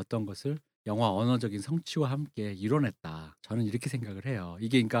영화만의 어떤 것을 영화 언어적인 성취와 함께 이뤄냈다. 저는 이렇게 생각을 해요.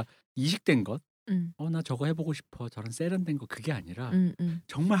 이게 그러니까 이식된 것, 나 저거 해보고 싶어. 저런 세련된 거 그게 아니라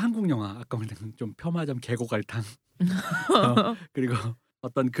정말 한국 영화 아까 말한 좀 폄하점 계곡알탕 그리고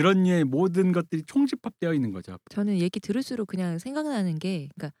어떤 그런 류의 모든 것들이 총집합되어 있는 거죠. 저는 얘기 들을수록 그냥 생각나는 게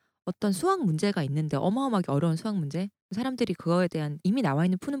그러니까 어떤 수학 문제가 있는데 어마어마하게 어려운 수학 문제 사람들이 그거에 대한 이미 나와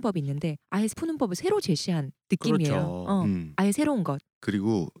있는 푸는 법이 있는데 아예 푸는 법을 새로 제시한 느낌이에요. 그렇죠. 아예 새로운 것.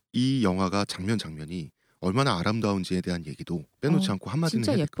 그리고 이 영화가 장면이 얼마나 아름다운지에 대한 얘기도 빼놓지 않고 한마디는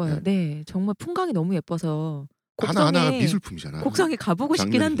진짜 해야 예뻐요. 될거예요. 네, 정말 풍광이 너무 예뻐서 하나하나가 미술품이잖아. 곡성에 가보고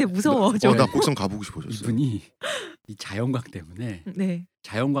싶긴 장면이. 한데 무서워. 나 곡성 가보고 싶어졌어. 이분이 이 자연광 때문에 네.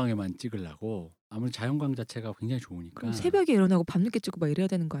 자연광에만 찍으려고 아무래도 자연광 자체가 굉장히 좋으니까 그럼 새벽에 일어나고 밤늦게 찍고 막 이래야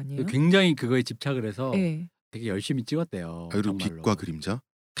되는 거 아니에요? 굉장히 그거에 집착을 해서 네. 되게 열심히 찍었대요. 그리고 정말로. 빛과 그림자,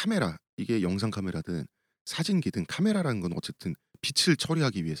 카메라 이게 영상 카메라든 사진기든 카메라라는 건 어쨌든 빛을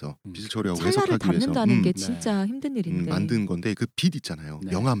처리하기 위해서 빛을 처리하고 찰나를 해석하기 위해서 담는다는 게 네. 진짜 힘든 일인데 만든 건데 그 빛 있잖아요.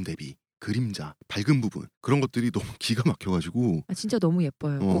 네. 명암 대비 그림자 밝은 부분 그런 것들이 너무 기가 막혀가지고 진짜 너무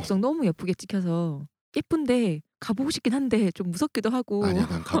예뻐요. 곡성 너무 예쁘게 찍혀서 예쁜데 가보고 싶긴 한데 좀 무섭기도 하고. 아니야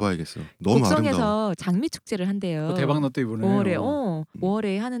난 가봐야겠어. 너무 아름다워. 곡성에서 장미 축제를 한대요. 대박 났다 이번에. 5월에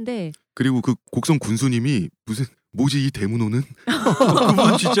 5월에 하는데 그리고 그 곡성 군수님이 무슨 뭐지 이 대문호는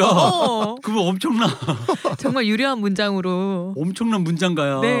그분 진짜 그분 엄청나. 정말 유려한 문장으로 엄청난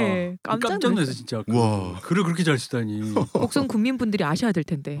문장가야. 네, 깜짝 놀랐어 진짜. 와. 글을 그렇게 잘 쓰다니. 곡성 군민분들이 아셔야 될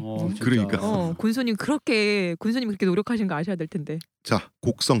텐데. 진짜. 그러니까. 군수님이 그렇게 노력하신 거 아셔야 될 텐데. 자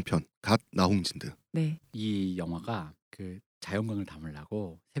곡성편 갓 나홍진드. 네. 이 영화가 그 자연광을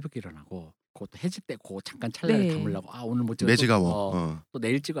담으려고 새벽에 일어나고 그것도 해질 때 그 잠깐 찰나를 네. 담으려고 오늘 못 찍어 매지가워. 또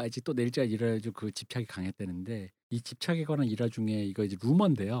내일 찍어야지 또 내일 찍어야지 이래가지고 그 집착이 강했다는데 이 집착에 관한 일화 중에 이거 이제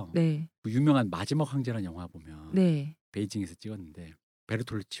루머인데요. 네. 그 유명한 마지막 황제라는 영화 보면 네. 베이징에서 찍었는데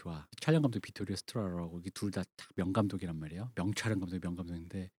베르톨루치와 촬영 감독 비토리오 스토라로하고 이게 둘 다 명감독이란 말이에요. 명촬영 감독이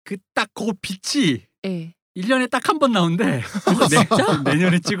명감독인데 그 딱 그 빛이 네. 1년에 딱 한 번 나온대.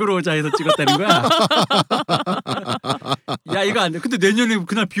 내년에 찍으러 오자 해서 찍었다는 거야. 야 이거 안 돼. 근데 내년에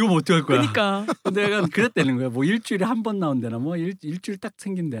그날 비 오면 어떡할 거야. 그러니까. 근데 내가 그랬다는 거야. 뭐 일주일에 한 번 나온대나 뭐 일주일 딱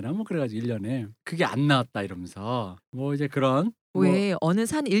생긴대나 뭐 그래가지고 1년에 그게 안 나왔다 이러면서 뭐 이제 그런 왜 어느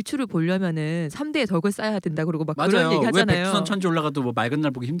산 일출을 보려면은 3대의 덕을 쌓아야 된다 그러고 막 맞아요. 그런 얘기 하잖아요. 왜 백두산 천지 올라가도 뭐 맑은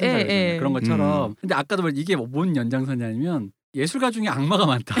날 보기 힘든다 예, 그러잖아요. 예. 그런 것처럼. 근데 아까도 이게 뭔 연장선이냐면 예술가 중에 악마가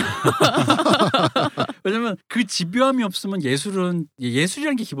많다. 왜냐면 그 집요함이 없으면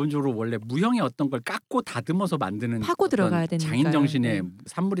예술이라는 게 기본적으로 원래 무형의 어떤 걸 깎고 다듬어서 만드는 파고 들어가야 되니까 장인 정신의 네.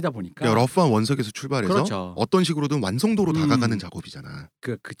 산물이다 보니까 그러니까 러프한 원석에서 출발해서 그렇죠. 어떤 식으로든 완성도로 다가가는 작업이잖아.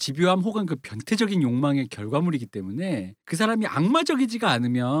 그 집요함 혹은 그 변태적인 욕망의 결과물이기 때문에 그 사람이 악마적이지가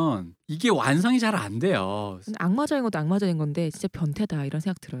않으면 이게 완성이 잘 안 돼요. 악마적인 것도 악마적인 건데 진짜 변태다 이런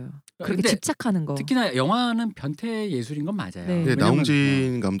생각 들어요. 그렇게 근데 집착하는 거. 특히나 영화는 변태 예술인 건 맞아요. 네. 네,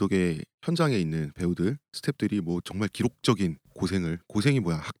 나홍진 감독의 현장에 있는 배우들, 스태프들이 뭐 정말 기록적인 고생이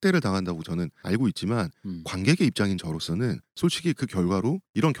뭐야 학대를 당한다고 저는 알고 있지만 관객의 입장인 저로서는 솔직히 그 결과로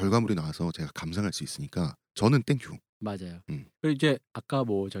이런 결과물이 나와서 제가 감상할 수 있으니까 저는 땡큐. 맞아요. 그리고 이제 아까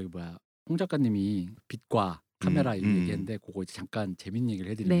홍 작가님이 빛과 카메라 얘기했는데 그거 이제 잠깐 재밌는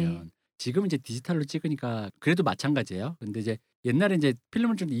얘기를 해드리면 네. 지금 이제 디지털로 찍으니까 그래도 마찬가지예요. 근데 이제 옛날에 이제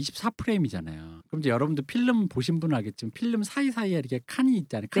필름을 찍는데 24프레임이잖아요. 그럼 이제 여러분들 필름 보신 분은 알겠지만 필름 사이사이에 이렇게 칸이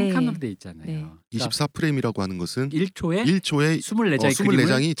있잖아요. 칸칸으로 돼 있잖아요. 네. 그러니까 24프레임이라고 하는 것은 1초에 24장의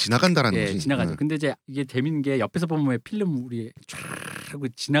 24장이 지나간다라는 예, 거지. 지나가죠. 근데 이제 이게 재밌는 게 옆에서 보면 왜 필름 우리 쫙 하고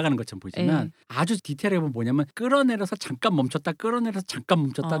지나가는 것처럼 보이지만 아주 디테일하게 보면 뭐냐면 끌어내려서 잠깐 멈췄다 끌어내려서 잠깐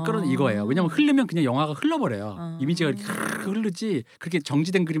멈췄다 이거예요. 왜냐면 흐르면 그냥 영화가 흘러버려요. 이미지가 이렇게 흐르지 그렇게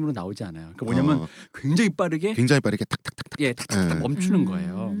정지된 그림으로 나오지 않아요. 그러니까 뭐냐면 굉장히 빠르게 탁탁탁탁 예, 탁탁탁 멈추는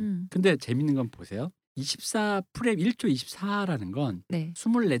거예요. 근데 재밌는 건 보세요. 24프레임 1초 24라는 건 네.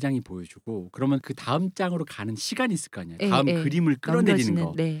 24장이 보여주고 그러면 그 다음 장으로 가는 시간이 있을 거 아니에요. 네, 다음 네. 그림을 끌어내리는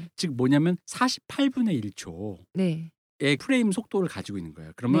거. 네. 즉 뭐냐면 48분의 1초. 네. 의 프레임 속도를 가지고 있는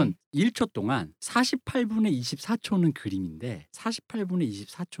거예요. 그러면 1초 동안 48분의 24초는 그림인데 48분의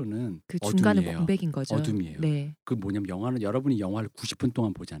 24초는 그 중간은 어둠이에요. 공백인 거죠. 어둠이에요. 네. 그 뭐냐면 여러분이 영화를 90분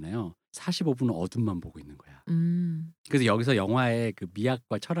동안 보잖아요. 45분은 어둠만 보고 있는 거야. 그래서 여기서 영화의 그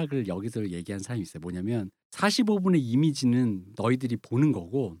미학과 철학을 여기서 얘기한 사람이 있어요. 뭐냐면 45분의 이미지는 너희들이 보는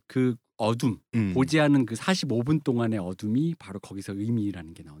거고 그 어둠, 보지 않은 그 45분 동안의 어둠이 바로 거기서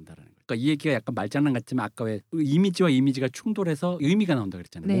의미라는 게 나온다라는 거예요. 그러니까 이 얘기가 약간 말장난 같지만 아까 왜 이미지와 이미지가 충돌해서 의미가 나온다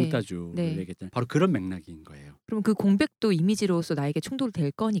그랬잖아요. 네. 몽타주를 네. 얘기했잖아요. 바로 그런 맥락인 거예요. 그럼 그 공백도 이미지로서 나에게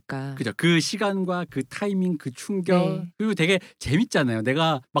충돌될 거니까. 그죠. 그 시간과 그 타이밍, 그 충격 네. 그리고 되게 재밌잖아요.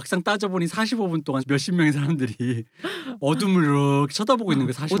 내가 막상 따져보니 45분 동안 몇십 명의 사람들이 어둠을 이렇게 쳐다보고 있는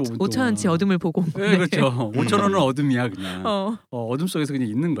거 45분 동안. 5,000원치 어둠을 보고. 네, 그렇죠. 5,000원은 어둠이야 그냥. 어. 어둠 속에서 그냥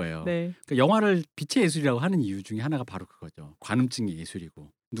있는 거예요. 네. 그러니까 영화를 빛의 예술이라고 하는 이유 중에 하나가 바로 그거죠. 관음증의 예술이고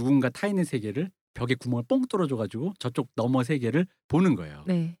누군가 타인의 세계를 벽에 구멍을 뽕 뚫어줘가지고 저쪽 너머 세계를 보는 거예요.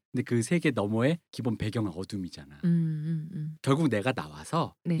 네. 근데 그 세계 너머의 기본 배경은 어둠이잖아. 결국 내가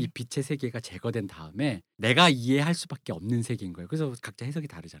나와서 네. 이 빛의 세계가 제거된 다음에 내가 이해할 수밖에 없는 세계인 거예요. 그래서 각자 해석이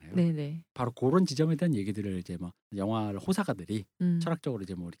다르잖아요. 네네. 바로 그런 지점에 대한 얘기들을 이제 뭐 영화를 호사가들이 음. 철학적으로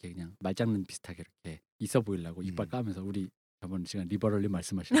이제 뭐 이렇게 그냥 말장난 비슷하게 이렇게 있어 보이려고 이빨 까면서 우리 저번 시간 리버럴님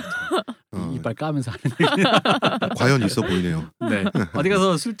말씀하신 것처럼 이빨 까면서 하는 얘기. 과연 있어 보이네요. 네. 어디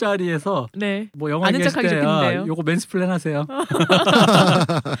가서 술자리에서 네. 뭐 영화 아는 얘기할 척하기 때 좋겠는데요. 요거 맨스플랜 하세요.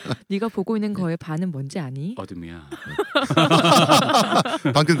 네가 보고 있는 거의 반은 뭔지 아니? 어둠이야.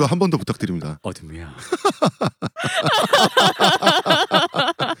 방금 거 한 번 더 부탁드립니다. 어둠이야.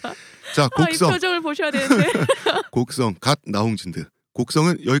 자, 이 곡성. 표정을 보셔야 되는데. 곡성 갓 나홍진드.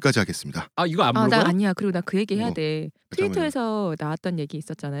 곡성은 여기까지 하겠습니다. 아 이거 안 물어봐? 나 아니야. 그리고 나 그 얘기 해야 뭐, 돼. 트위터에서 나왔던 얘기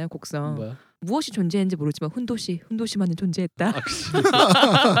있었잖아요. 곡성. 뭐야? 무엇이 존재했는지 모르지만 훈도씨만은 존재했다.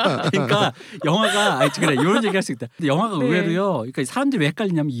 아, 그러니까 영화가 그래 이런 얘기할 수 있다. 근데 영화가 네. 의외로요. 그러니까 사람들이 왜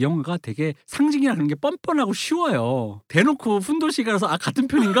헷갈리냐면 이 영화가 되게 상징이나 그런 게 뻔뻔하고 쉬워요. 대놓고 훈도씨가서 같은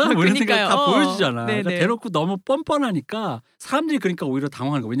편인가? 뭐 이런 생각 다 보여주잖아. 그러니까 대놓고 너무 뻔뻔하니까 사람들이 그러니까 오히려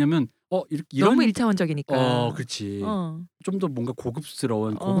당황하는 거. 왜냐면 이런 너무 1차원적이니까. 그렇지. 좀 더 뭔가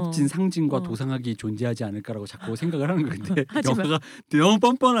고급스러운 고급진 상징과 도상학이 존재하지 않을까라고 자꾸 생각을 하는 건데 영화가 너무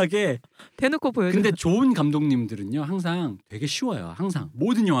뻔뻔하게 대놓고 보여줘. 근데 좋은 감독님들은요 항상 되게 쉬워요. 항상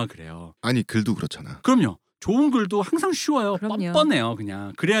모든 영화 그래요. 아니 글도 그렇잖아. 그럼요. 좋은 글도 항상 쉬워요. 그럼요. 뻔뻔해요.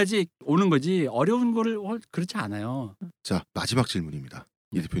 그냥 그래야지 오는 거지 어려운 거를 그렇지 않아요. 자, 마지막 질문입니다.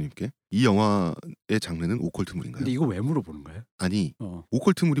 이 대표님께. 이 영화의 장르는 오컬트물인가요? 근데 이거 왜 물어보는 거예요? 아니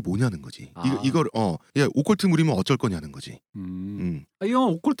오컬트물이 뭐냐는 거지. 이걸 오컬트물이면 어쩔 거냐는 거지. 이 영화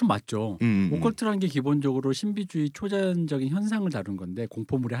오컬트 맞죠. 오컬트라는 게 기본적으로 신비주의 초자연적인 현상을 다룬 건데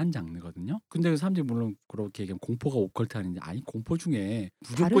공포물의 한 장르거든요. 근데 사람들이 물론 그렇게 얘기하면 공포가 오컬트 하는데 아니 공포 중에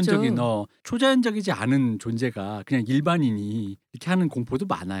무조건적인 초자연적이지 않은 존재가 그냥 일반인이 이렇게 하는 공포도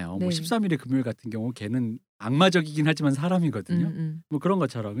많아요. 네. 뭐 13일의 금요일 같은 경우 걔는 악마적이긴 하지만 사람이거든요. 뭐 그런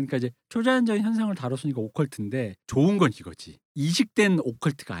것처럼. 그러니까 이제 초자연적인 현상을 다뤘으니까 오컬트인데 좋은 건 이거지. 이식된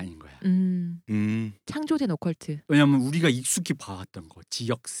오컬트가 아닌 거야. 창조된 오컬트. 왜냐하면 우리가 익숙히 봐왔던 거,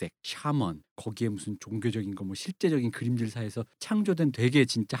 지역색, 샤먼, 거기에 무슨 종교적인 거, 뭐 실제적인 그림들 사이에서 창조된 되게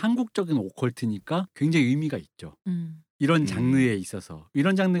진짜 한국적인 오컬트니까 굉장히 의미가 있죠. 이런 장르에 있어서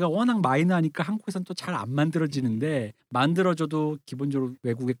이런 장르가 워낙 마이너하니까 한국에서는 또 잘 안 만들어지는데 만들어져도 기본적으로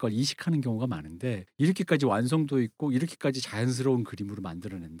외국의 걸 이식하는 경우가 많은데 이렇게까지 완성도 있고 이렇게까지 자연스러운 그림으로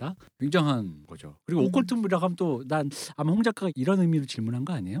만들어낸다? 굉장한 거죠. 그리고 오컬트물이라고 하면 또 난 아마 홍 작가가 이런 의미로 질문한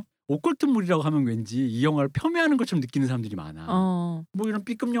거 아니에요? 오컬트물이라고 하면 왠지 이 영화를 폄훼하는 것처럼 느끼는 사람들이 많아. 뭐 이런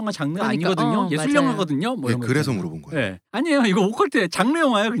B급 영화 장르가 그러니까, 아니거든요. 예술 맞아요. 영화거든요. 뭐 네, 이런 거 그래서 있잖아요. 물어본 거예요. 네. 아니에요. 이거 오컬트 장르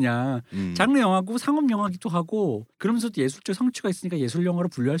영화예요, 그냥. 장르 영화고 상업 영화기도 하고 그러면서도 예술적 성취가 있으니까 예술 영화로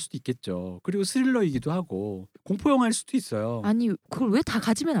분류할 수도 있겠죠. 그리고 스릴러이기도 하고 공포 영화일 수도 있어요. 아니 그걸 왜 다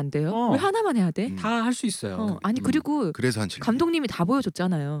가지면 안 돼요? 왜 하나만 해야 돼? 다 할 수 있어요. 아니 그리고 그래서 한 질문. 감독님이 다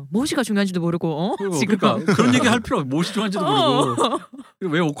보여줬잖아요. 무엇이가 중요한지도 모르고 지금 그러니까 그런 얘기 할 필요 없고 무엇이 좋아하는지도 모르고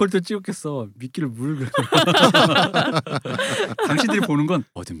왜 오컬트 찍었겠어. 미끼를 물 그래. 당신들이 보는 건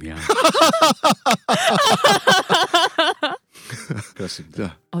어둠이야. 그렇습니다.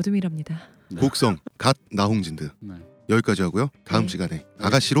 자, 어둠이랍니다. 곡성 갓 나홍진드 네. 여기까지 하고요. 다음 네. 시간에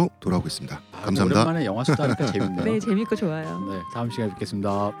아가씨로 돌아오겠습니다. 감사합니다. 오랜만에 영화 수다하니까 재밌네요. 네 재밌고 좋아요. 네, 다음 시간에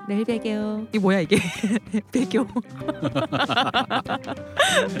뵙겠습니다. 내일 뵐게요. 이게 뭐야 이게? 배교.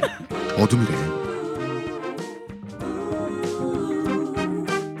 어둠이래.